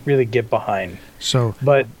couldn't really get behind. So,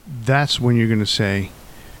 but that's when you're going to say,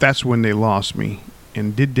 that's when they lost me.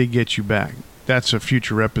 And did they get you back? That's a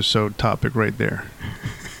future episode topic right there.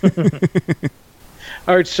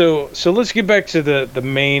 All right, so let's get back to the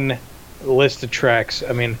main list of tracks.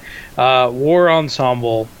 I mean, War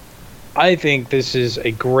Ensemble, I think this is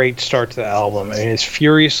a great start to the album. I mean, it's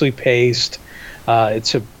furiously paced.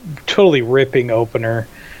 It's a totally ripping opener.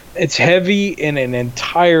 It's heavy in an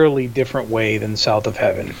entirely different way than South of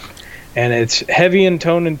Heaven. And it's heavy in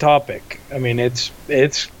tone and topic. I mean, it's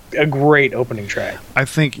a great opening track. I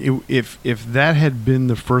think if that had been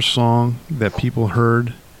the first song that people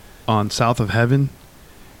heard on South of Heaven,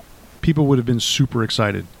 people would have been super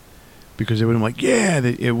excited because they would have been like, yeah,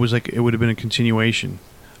 it would have been a continuation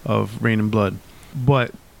of Rain and Blood.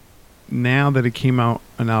 But now that it came out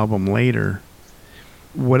an album later,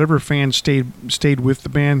 whatever fans stayed with the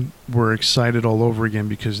band were excited all over again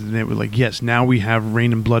because they were like, yes, now we have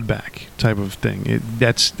Rain and Blood back type of thing.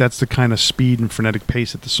 That's the kind of speed and frenetic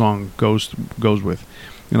pace that the song goes with.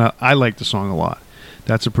 And I like the song a lot.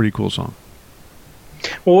 That's a pretty cool song.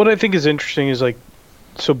 Well, what I think is interesting is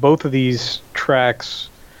so both of these tracks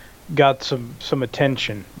got some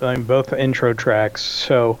attention. I mean, both intro tracks.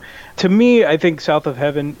 So to me, I think South of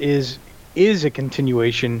Heaven is a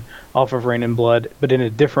continuation off of Rain and Blood, but in a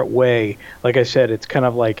different way. Like I said, it's kind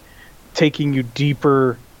of like taking you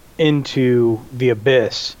deeper into the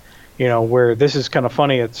abyss, where this is kind of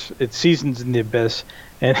funny. It's Seasons in the Abyss,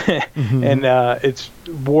 and and it's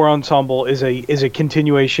War Ensemble is a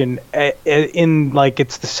continuation in like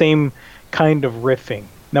it's the same kind of riffing.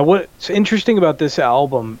 Now, what's interesting about this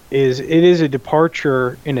album is it is a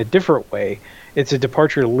departure in a different way. It's a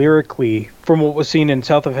departure lyrically from what was seen in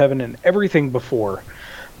South of Heaven and everything before.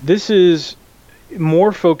 This is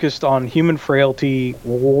more focused on human frailty,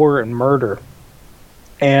 war, and murder.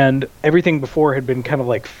 And everything before had been kind of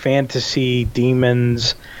like fantasy,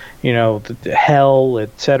 demons, the hell,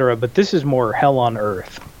 etc. But this is more hell on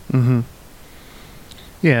earth. Mm-hmm.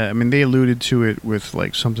 Yeah, I mean, they alluded to it with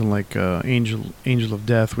like something like Angel of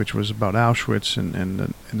Death, which was about Auschwitz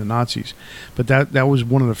and the Nazis. But that was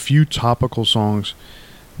one of the few topical songs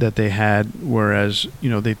that they had, whereas,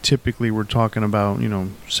 they typically were talking about,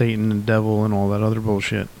 Satan and devil and all that other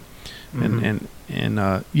bullshit. Mm-hmm.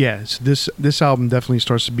 So this album definitely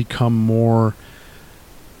starts to become more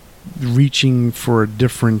reaching for a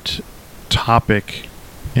different topic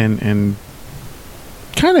and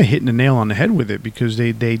kind of hitting the nail on the head with it, because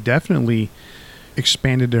they definitely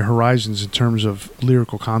expanded their horizons in terms of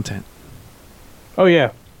lyrical content. Oh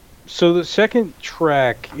yeah. So the second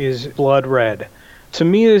track is Blood Red. To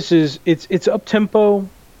me, it's up tempo.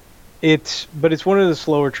 But it's one of the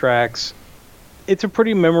slower tracks. It's a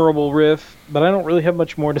pretty memorable riff, but I don't really have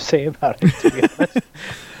much more to say about it, to be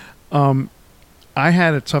honest. I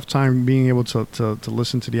had a tough time being able to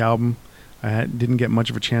listen to the album. Didn't get much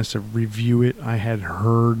of a chance to review it. I had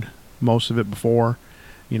heard most of it before.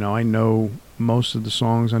 I know most of the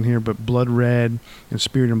songs on here, but Blood Red and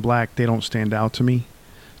Spirit in Black, they don't stand out to me.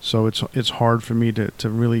 So it's hard for me to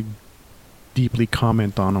really deeply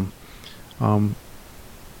comment on them.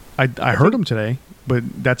 I heard them today, but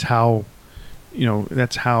that's how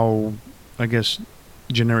I guess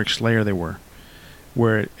generic Slayer they were.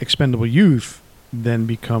 Where Expendable Youth then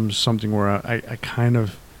becomes something where I kind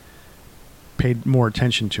of paid more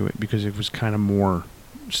attention to it, because it was kind of more,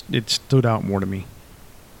 it stood out more to me.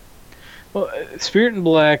 Well, Spirit in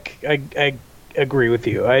Black, I agree with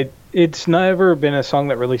you. It's never been a song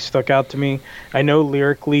that really stuck out to me. I know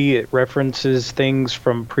lyrically it references things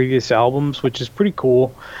from previous albums, which is pretty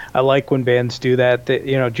cool. I like when bands do that.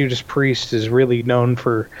 Judas Priest is really known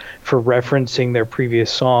for referencing their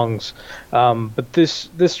previous songs. But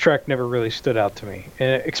this track never really stood out to me.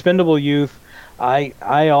 Expendable Youth,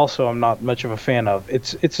 I also am not much of a fan of.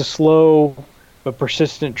 It's a slow but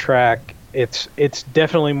persistent track. It's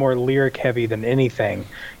definitely more lyric heavy than anything,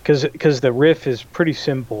 because the riff is pretty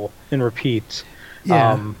simple and repeats.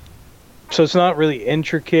 Yeah. So it's not really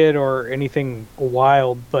intricate or anything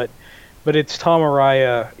wild, but it's Tom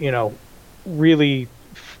Araya, really,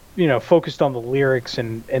 focused on the lyrics,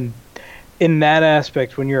 and in that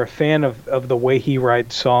aspect, when you're a fan of the way he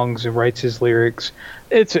writes songs and writes his lyrics,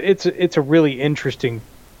 it's a really interesting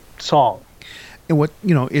song. And what,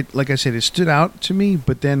 like I said, it stood out to me,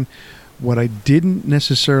 but then what I didn't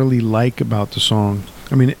necessarily like about the song,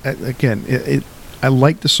 I mean, again, I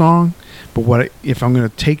like the song, but if I'm going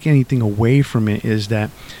to take anything away from it, is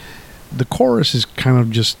that the chorus is kind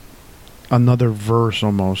of just another verse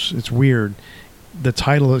almost. It's weird. The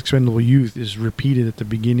title Expendable Youth is repeated at the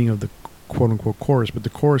beginning of the quote-unquote chorus, but the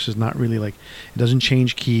chorus is not really like, it doesn't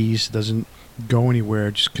change keys, doesn't go anywhere,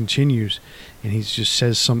 it just continues, and he just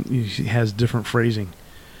says he has different phrasing,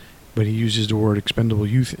 but he uses the word expendable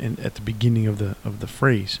youth at the beginning of the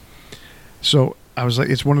phrase. So I was like,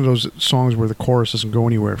 it's one of those songs where the chorus doesn't go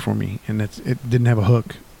anywhere for me, and it didn't have a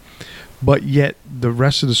hook. But yet the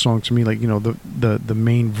rest of the song to me, like, the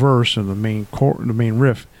main verse or the main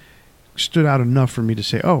riff stood out enough for me to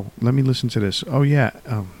say, oh, let me listen to this. Oh yeah,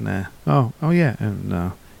 oh nah, oh yeah,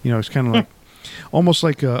 and it's kind of like almost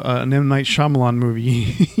like an M. Night Shyamalan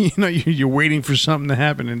movie. You're waiting for something to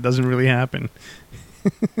happen and it doesn't really happen.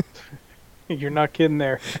 You're not kidding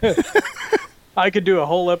there. I could do a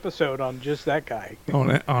whole episode on just that guy.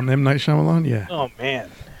 On M. Night Shyamalan? Yeah. Oh,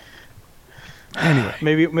 man. Anyway.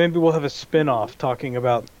 Maybe we'll have a spin-off talking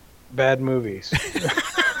about bad movies.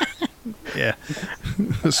 Yeah.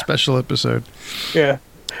 A special episode. Yeah.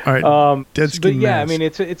 All right. Dead Skin Mask. I mean,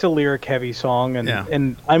 it's a lyric-heavy song, and yeah.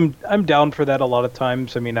 and I'm down for that a lot of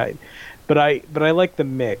times. I mean, but I like the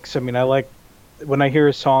mix. I mean, I like when I hear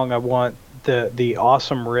a song, I want the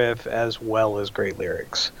awesome riff as well as great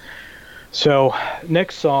lyrics. So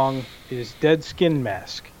next song is Dead Skin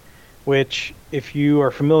Mask, which, if you are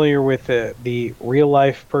familiar with the real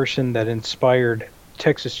life person that inspired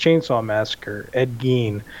Texas Chainsaw Massacre, Ed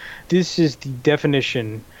Gein, this is the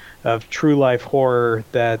definition of true life horror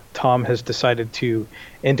that Tom has decided to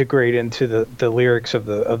integrate into the lyrics of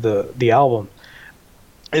the album.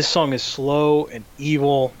 This song is slow and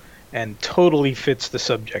evil and totally fits the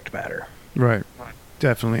subject matter. Right.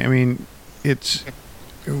 Definitely. I mean, it's,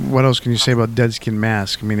 what else can you say about Dead Skin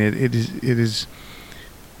Mask? I mean, it is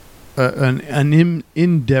an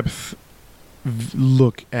in-depth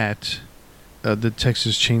look at the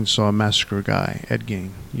Texas Chainsaw Massacre guy, Ed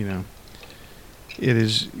Gein. It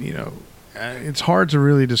is, it's hard to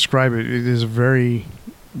really describe it. It is a very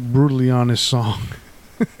brutally honest song.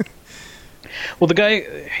 Well, the guy,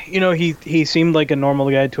 he seemed like a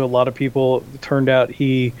normal guy to a lot of people. It turned out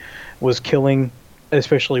he was killing,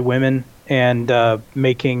 especially women, and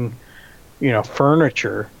making,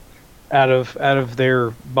 furniture out of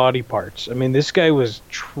their body parts. I mean, this guy was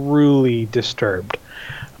truly disturbed.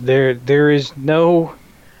 There is no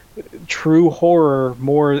true horror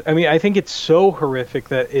more. I mean, I think it's so horrific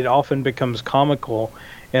that it often becomes comical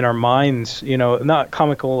in our minds. Not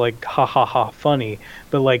comical like ha ha ha funny,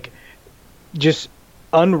 but like just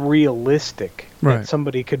unrealistic that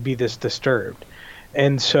somebody could be this disturbed.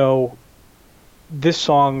 And so this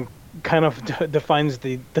song kind of defines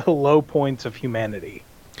the low points of humanity.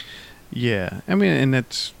 Yeah, I mean, and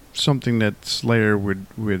that's something that Slayer would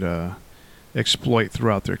exploit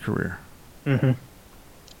throughout their career. Mm-hmm.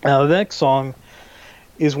 Now, the next song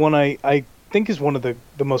is one I think is one of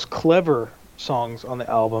the most clever songs on the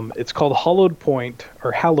album. It's called Hallowed Point,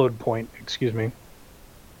 excuse me.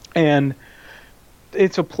 And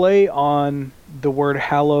it's a play on the word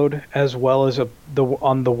hallowed as well as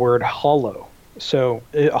on the word hollow. So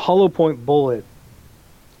a hollow point bullet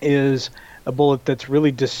is a bullet that's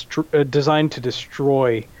really designed to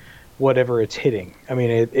destroy whatever it's hitting. I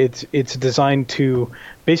mean, it's designed to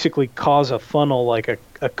basically cause a funnel, like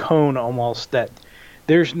a cone almost, that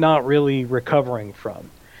there's not really recovering from.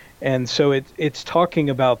 And so it's talking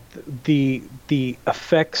about the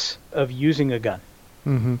effects of using a gun.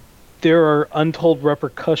 Mm-hmm. There are untold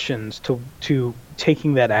repercussions to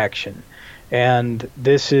taking that action, and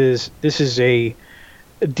this is a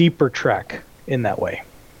deeper track in that way.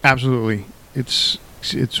 Absolutely. It's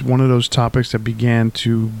one of those topics that began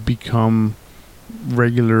to become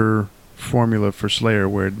regular formula for Slayer,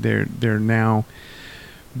 where they're now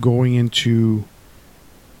going into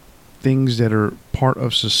things that are part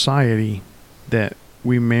of society that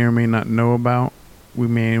we may or may not know about, we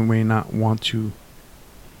may or may not want to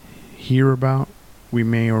hear about, we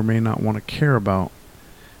may or may not want to care about,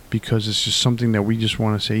 because it's just something that we just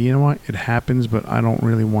want to say, you know what, it happens, but I don't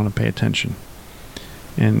really want to pay attention.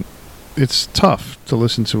 And it's tough to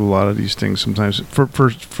listen to a lot of these things sometimes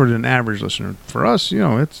for an average listener. For us,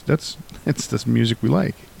 it's this music we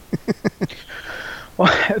like.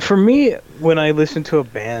 Well, for me, when I listen to a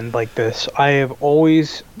band like this, I have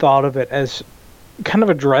always thought of it as kind of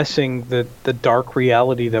addressing the dark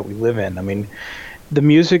reality that we live in. I mean, the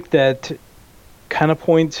music that kind of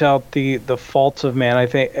points out the faults of man, I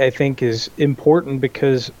think is important,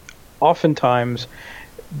 because oftentimes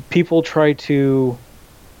people try to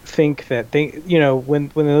think that they, when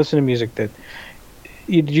they listen to music, that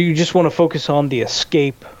you just want to focus on the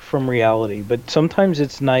escape from reality. But sometimes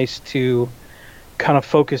it's nice to kind of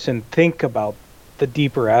focus and think about the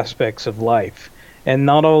deeper aspects of life, and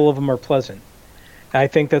not all of them are pleasant. I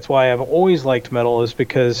think that's why I've always liked metal, is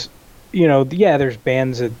because there's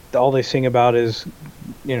bands that all they sing about is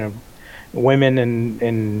women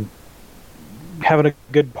and having a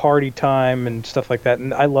good party time and stuff like that,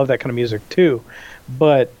 and I love that kind of music too.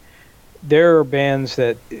 But there are bands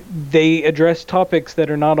that they address topics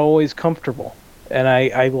that are not always comfortable, and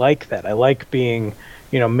I like that. I like being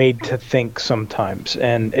made to think sometimes.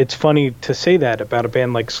 And it's funny to say that about a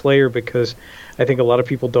band like Slayer, because I think a lot of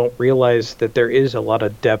people don't realize that there is a lot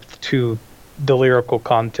of depth to the lyrical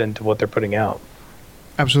content of what they're putting out.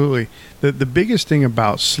 Absolutely. The biggest thing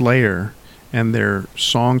about Slayer and their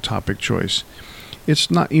song topic choice,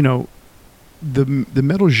 it's not, the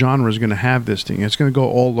metal genre is going to have this thing. It's going to go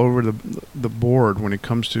all over the board when it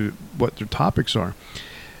comes to what their topics are.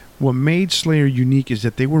 What made Slayer unique is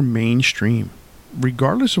that they were mainstream.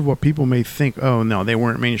 Regardless of what people may think, oh, no, they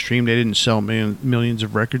weren't mainstream, they didn't sell millions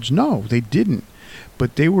of records. No, they didn't.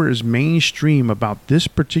 But they were as mainstream about this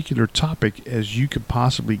particular topic as you could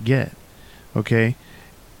possibly get. Okay?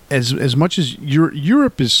 As much as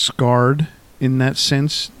Europe is scarred in that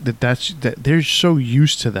sense, that they're so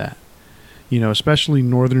used to that. Especially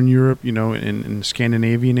Northern Europe, in the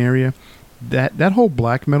Scandinavian area. That whole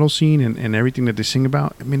black metal scene and everything that they sing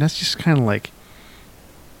about, I mean, that's just kind of like,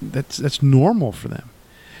 that's normal for them,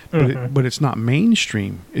 but it's not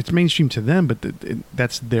mainstream. It's mainstream to them, but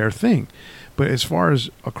that's their thing. But as far as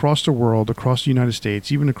across the world, across the United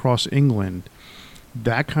States, even across England,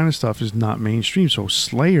 that kind of stuff is not mainstream. So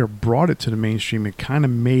Slayer brought it to the mainstream. It kind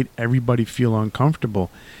of made everybody feel uncomfortable,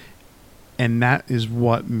 and that is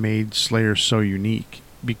what made Slayer so unique,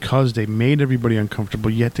 because they made everybody uncomfortable,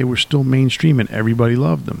 yet they were still mainstream and everybody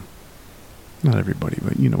loved them. Not everybody,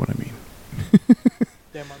 but you know what I mean.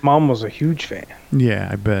 Yeah, my mom was a huge fan. Yeah,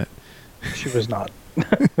 I bet. She was not.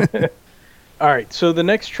 All right, so the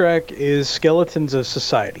next track is Skeletons of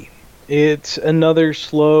Society. It's another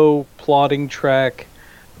slow, plodding track.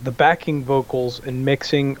 The backing vocals and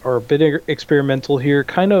mixing are a bit experimental here,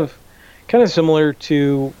 kind of similar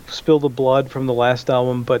to Spill the Blood from the last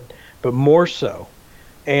album, but more so.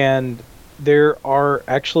 And there are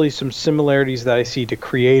actually some similarities that I see to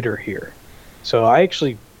Creator here. So I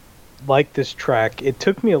actually like this track. It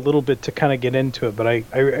took me a little bit to kind of get into it, but I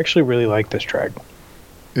actually really like this track.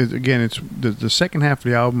 It's the second half of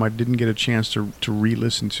the album I didn't get a chance to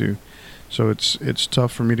re-listen to, so it's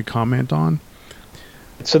tough for me to comment on.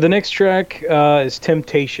 So the next track is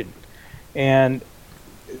Temptation, and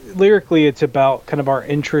lyrically it's about kind of our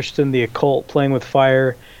interest in the occult, playing with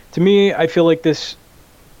fire. To me, I feel like this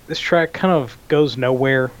track kind of goes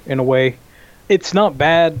nowhere in a way. It's not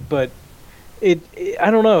bad, but it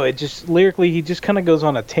I don't know, it just lyrically he just kind of goes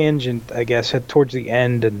on a tangent, I guess, towards the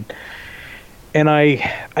end, and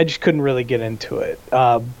I just couldn't really get into it.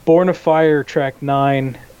 Born of Fire, track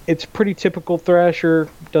 9, it's pretty typical Thrasher,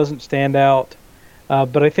 doesn't stand out.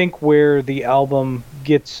 But I think where the album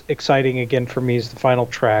gets exciting again for me is the final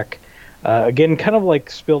track. Again, kind of like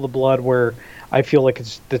Spill the Blood, where I feel like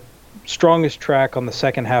it's the strongest track on the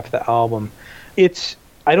second half of the album.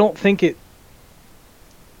 I don't think it,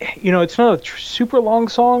 it's not a super long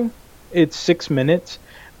song. It's 6 minutes.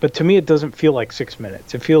 But to me, it doesn't feel like 6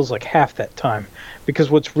 minutes. It feels like half that time. Because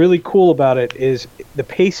what's really cool about it is the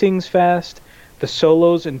pacing's fast. The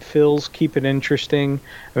solos and fills keep it interesting.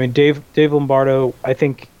 I mean, Dave Lombardo, I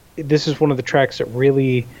think this is one of the tracks that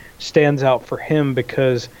really stands out for him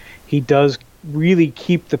because he does really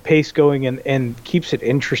keep the pace going and keeps it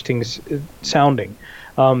interesting sounding.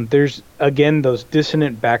 There's, again, those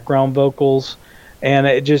dissonant background vocals, and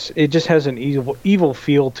it just has an evil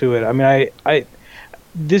feel to it. I mean,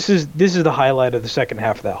 this is the highlight of the second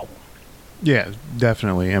half of the album. Yeah,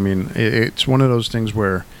 definitely. I mean, it's one of those things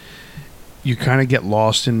where you kind of get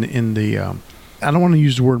lost in the I don't want to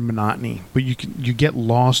use the word monotony, but you get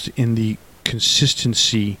lost in the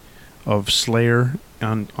consistency of Slayer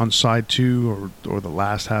on side 2 or the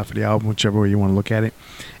last half of the album, whichever way you want to look at it.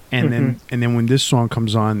 And then when this song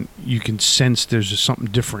comes on, you can sense there's just something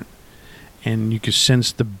different, and you can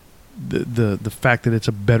sense the fact that it's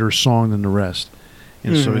a better song than the rest.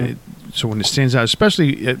 And so when it stands out,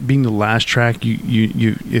 especially it being the last track,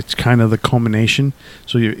 you it's kind of the culmination.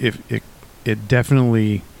 So it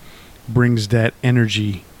definitely brings that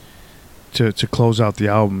energy to close out the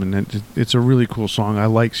album, and it's a really cool song. I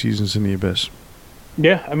like Seasons in the Abyss.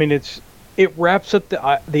 Yeah, I mean it wraps up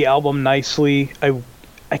the album nicely.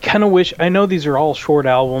 I kind of wish, I know these are all short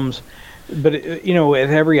albums, but at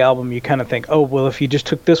every album you kind of think, oh well, if you just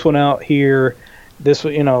took this one out here, this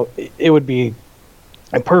it would be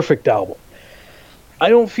a perfect album. I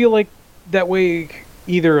don't feel like that way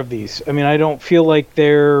either of these. I mean, I don't feel like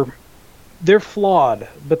they're flawed,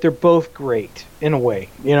 but they're both great in a way,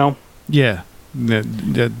 Yeah,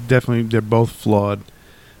 definitely they're both flawed,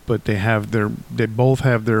 but they both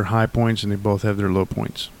have their high points and they both have their low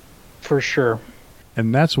points. For sure.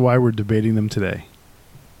 And that's why we're debating them today.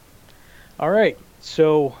 All right.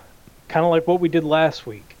 So, kind of like what we did last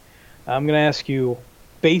week, I'm going to ask you,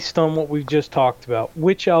 based on what we've just talked about,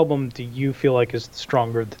 which album do you feel like is the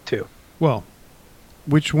stronger of the two? Well,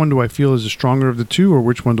 which one do I feel is the stronger of the two, or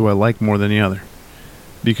which one do I like more than the other?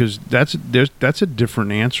 Because that's a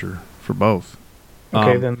different answer for both.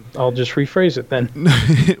 Okay, then I'll just rephrase it then.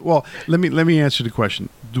 Well, let me answer the question.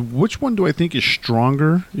 Which one do I think is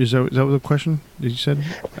stronger? Is that what the question that you said?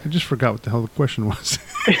 I just forgot what the hell the question was.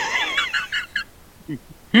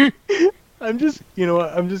 I'm just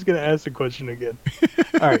going to ask the question again.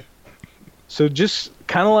 All right. So just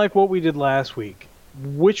kind of like what we did last week,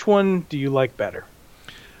 which one do you like better?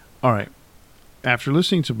 All right. After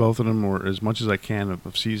listening to both of them, or as much as I can,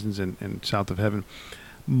 of Seasons and South of Heaven,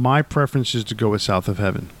 my preference is to go with South of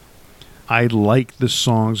Heaven. I like the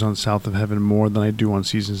songs on South of Heaven more than I do on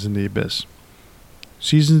Seasons in the Abyss.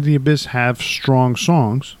 Seasons in the Abyss have strong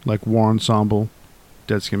songs, like War Ensemble,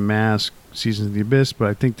 Dead Skin Mask, Seasons in the Abyss, but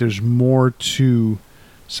I think there's more to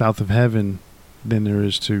South of Heaven than there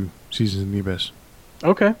is to Seasons in the Abyss.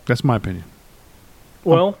 Okay. That's my opinion.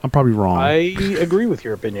 Well, I'm probably wrong. I agree with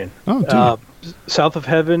your opinion. Oh, South of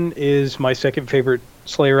Heaven is my second favorite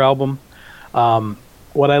Slayer album.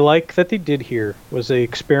 What I like that they did here was they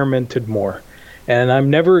experimented more, and I'm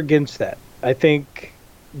never against that. I think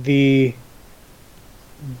the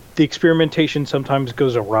experimentation sometimes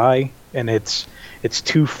goes awry, and it's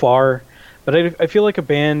too far. But I feel like a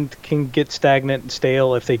band can get stagnant and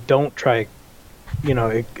stale if they don't try,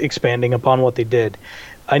 expanding upon what they did.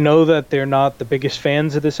 I know that they're not the biggest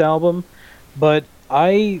fans of this album, but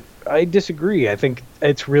I disagree. I think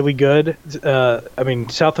it's really good. I mean,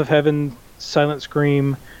 South of Heaven, Silent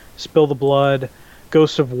Scream, Spill the Blood,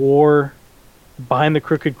 Ghosts of War, Behind the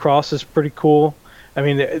Crooked Cross is pretty cool. I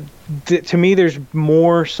mean, to me, there's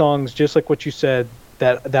more songs, just like what you said,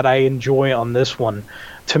 that I enjoy on this one.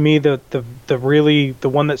 To me, the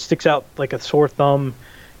one that sticks out like a sore thumb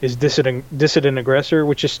is Dissident Aggressor,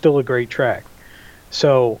 which is still a great track.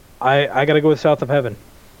 So I got to go with South of Heaven.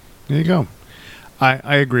 There you go.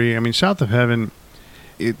 I agree. I mean, South of Heaven,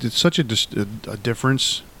 it's such a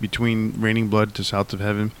difference between Raining Blood to South of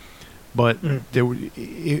Heaven, but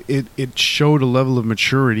it showed a level of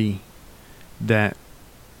maturity that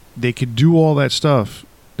they could do all that stuff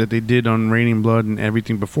that they did on Raining Blood and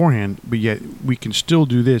everything beforehand, but yet we can still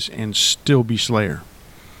do this and still be Slayer.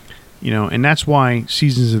 And that's why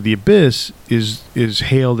Seasons of the Abyss is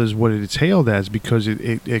hailed as what it's hailed as, because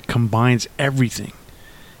it combines everything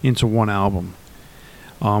into one album.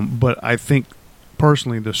 But I think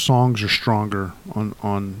personally the songs are stronger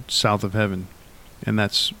on South of Heaven, and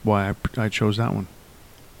that's why I chose that one.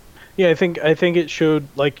 Yeah, I think it showed,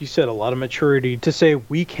 like you said, a lot of maturity to say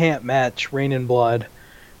we can't match Rain and Blood,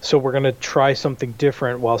 so we're going to try something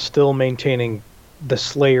different while still maintaining the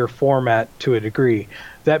Slayer format to a degree.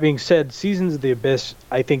 That being said, Seasons of the Abyss,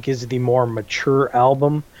 I think, is the more mature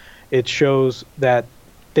album. It shows that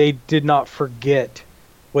they did not forget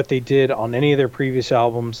what they did on any of their previous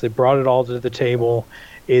albums. They brought it all to the table.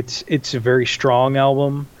 It's a very strong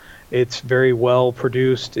album. It's very well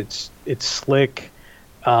produced. It's slick,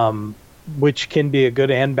 which can be a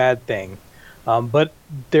good and bad thing. But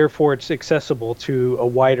therefore, it's accessible to a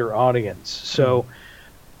wider audience. So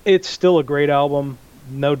it's still a great album.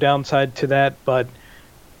 No downside to that. But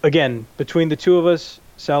again, between the two of us,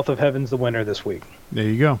 South of Heaven's the winner this week. There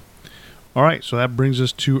you go. All right, so that brings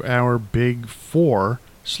us to our big 4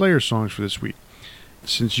 Slayer songs for this week.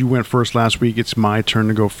 Since you went first last week, it's my turn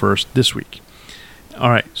to go first this week. All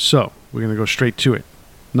right, so we're going to go straight to it.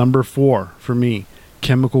 Number 4 for me,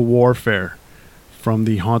 Chemical Warfare from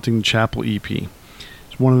the Haunting the Chapel EP.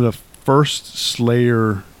 It's one of the first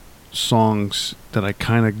Slayer songs that I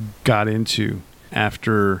kind of got into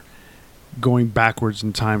after going backwards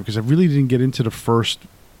in time, because I really didn't get into the first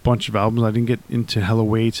bunch of albums. I didn't get into Hell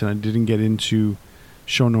Awaits, and I didn't get into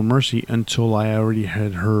Show No Mercy until I already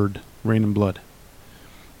had heard Rain and Blood,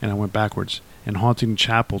 and I went backwards. And Haunting the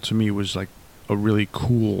Chapel to me was like a really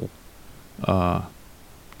cool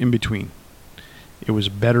in between. It was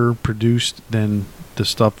better produced than the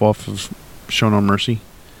stuff off of Show No Mercy.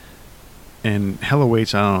 And Hell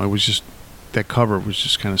Awaits, I don't know, it was just, that cover was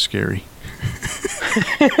just kind of scary.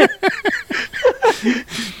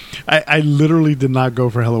 I literally did not go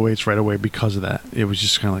for Hell Awaits right away because of that. It was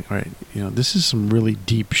just kind of like, all right, this is some really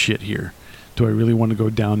deep shit here. Do I really want to go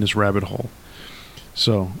down this rabbit hole?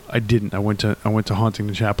 So I didn't. I went to Haunting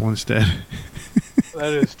the Chapel instead.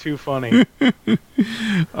 That is too funny.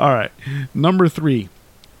 All right, number 3,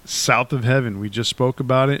 South of Heaven. We just spoke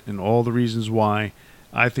about it and all the reasons why.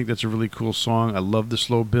 I think that's a really cool song. I love the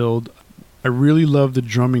slow build. I really love the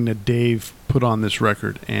drumming that Dave put on this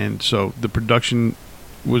record, and so the production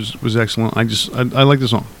was excellent. I like the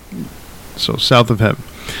song. So South of Heaven.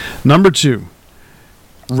 Number 2,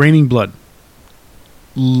 Raining Blood.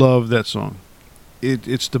 Love that song.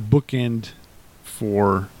 It's the bookend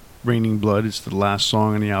for Raining Blood. It's the last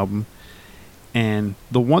song on the album. And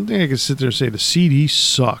the one thing I can sit there and say, the CD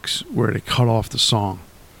sucks where they cut off the song.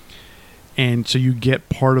 And so you get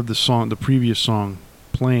part of the song, the previous song,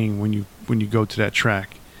 playing when you go to that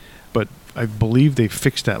track. But I believe they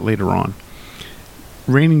fixed that later on.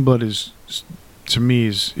 Raining Blood is, to me,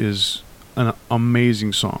 is an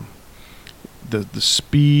amazing song. The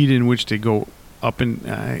speed in which they go up and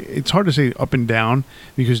it's hard to say up and down,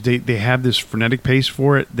 because they have this frenetic pace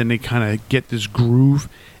for it. Then they kind of get this groove,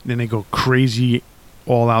 and then they go crazy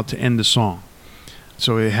all out to end the song.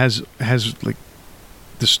 So it has like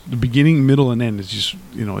this, the beginning, middle, and end is just,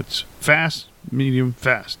 it's fast, medium,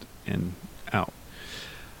 fast, and out.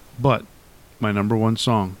 But my number 1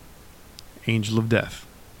 song, Angel of Death,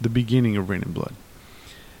 the beginning of Rain and Blood.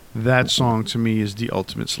 That song to me is the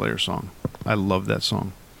ultimate Slayer song. I love that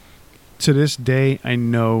song. To this day, I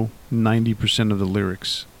know 90% of the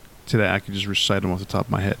lyrics to that. I can just recite them off the top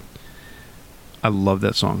of my head. I love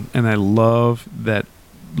that song. And I love that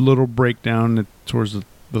little breakdown towards the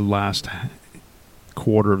last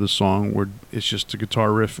quarter of the song where it's just a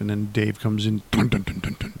guitar riff and then Dave comes in. Dun, dun, dun,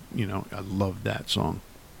 dun, dun. I love that song.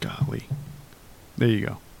 Golly. There you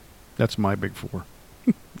go. That's my big 4.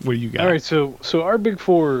 What do you got? All right, so our big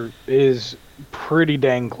 4 is pretty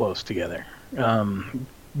dang close together.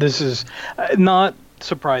 This is not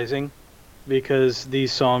surprising because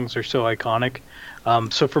these songs are so iconic.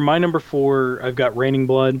 So for my number 4, I've got Raining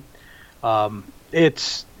Blood.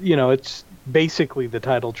 It's basically the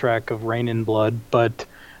title track of Rain in Blood, but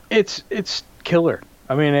it's killer.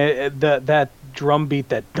 I mean, that drum beat,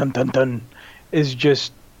 that dun dun dun, is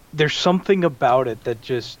just, there's something about it that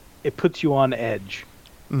just, it puts you on edge,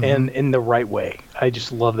 and in the right way. I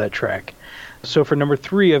just love that track. So for number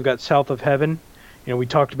 3, I've got South of Heaven. We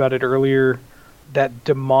talked about it earlier. That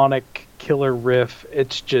demonic killer riff,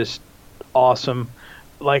 it's just awesome.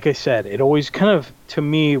 Like I said, it always kind of, to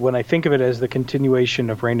me, when I think of it as the continuation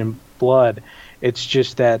of Rain and Blood, it's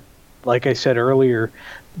just that, like I said earlier,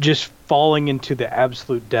 just falling into the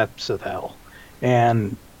absolute depths of hell.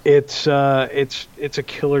 And it's a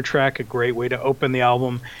killer track, a great way to open the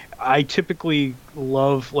album. I typically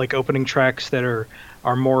love like opening tracks that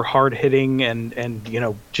are more hard hitting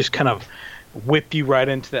and just kind of whip you right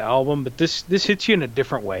into the album. But this hits you in a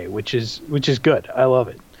different way, which is good. I love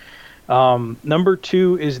it. Number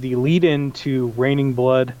 2 is the lead in to Raining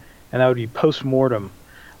Blood, and that would be Postmortem.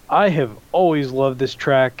 I have always loved this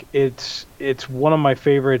track. It's one of my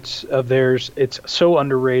favorites of theirs. It's so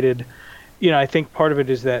underrated. I think part of it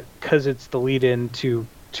is that because it's the lead in to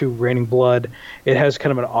Raining Blood, it has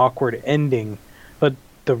kind of an awkward ending, but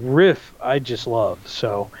the riff I just love.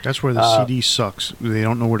 So that's where the CD sucks. They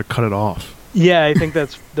don't know where to cut it off. Yeah, I think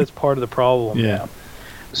that's part of the problem. Yeah.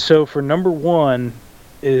 So for number 1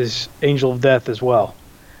 is Angel of Death as well.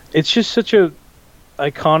 It's just such a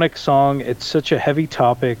iconic song. It's such a heavy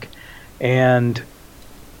topic, and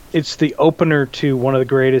it's the opener to one of the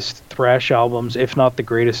greatest thrash albums, if not the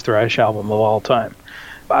greatest thrash album of all time.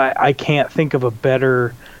 I can't think of a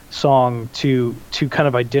better song to kind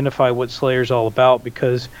of identify what Slayer's all about,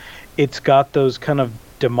 because it's got those kind of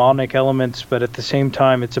demonic elements, but at the same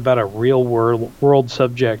time it's about a real world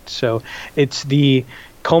subject. So it's the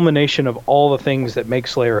culmination of all the things that make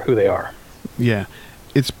Slayer who they are. Yeah,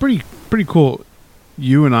 it's pretty cool.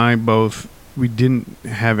 You and I both, we didn't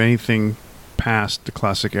have anything past the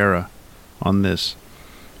classic era on this,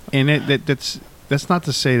 and that's not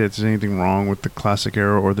to say that there's anything wrong with the classic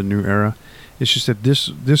era or the new era. It's just that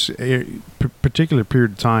this particular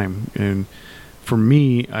period of time, and for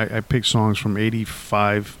me, I picked songs from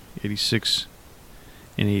 85, 86,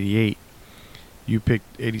 and 88. You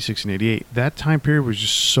picked 86 and 88. That time period was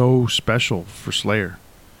just so special for Slayer.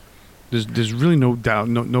 There's really no doubt,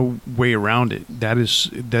 no way around it. That is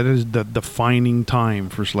the defining time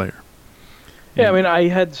for Slayer. Yeah, I mean, I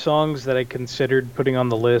had songs that I considered putting on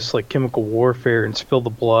the list, like Chemical Warfare and Spill the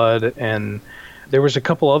Blood, and there was a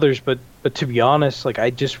couple others, but to be honest, like,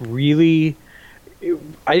 I just really,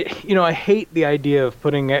 I hate the idea of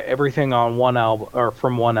putting everything on one album or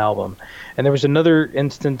from one album. And there was another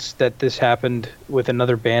instance that this happened with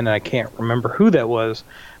another band, and I can't remember who that was,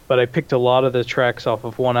 but I picked a lot of the tracks off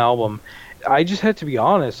of one album. I just had to be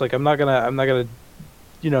honest. Like, I'm not gonna,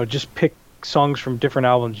 just pick songs from different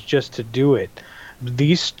albums just to do it.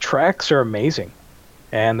 These tracks are amazing,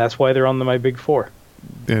 and that's why they're on my big 4.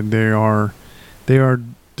 And they are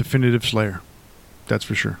definitive Slayer. That's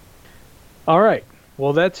for sure. All right.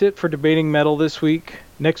 Well, that's it for Debating Metal this week.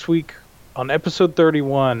 Next week, on episode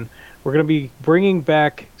 31, we're going to be bringing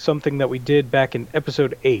back something that we did back in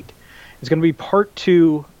episode 8. It's going to be part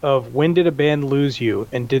 2 of When Did a Band Lose You,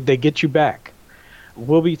 and Did They Get You Back?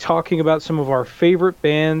 We'll be talking about some of our favorite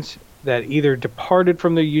bands that either departed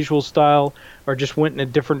from their usual style or just went in a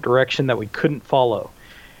different direction that we couldn't follow.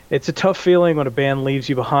 It's a tough feeling when a band leaves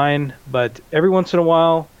you behind, but every once in a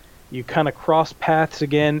while, you kind of cross paths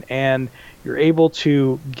again, and you're able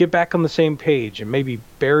to get back on the same page and maybe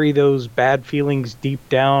bury those bad feelings deep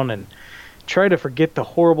down and try to forget the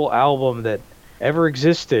horrible album that ever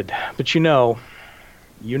existed. But you know.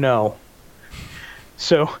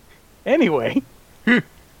 So, anyway, we'll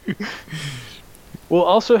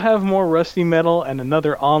also have more Rusty Metal and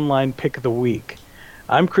another online pick of the week.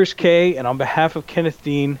 I'm Chris Kaye, and on behalf of Kenneth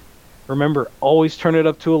Dean, remember, always turn it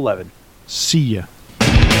up to 11. See ya.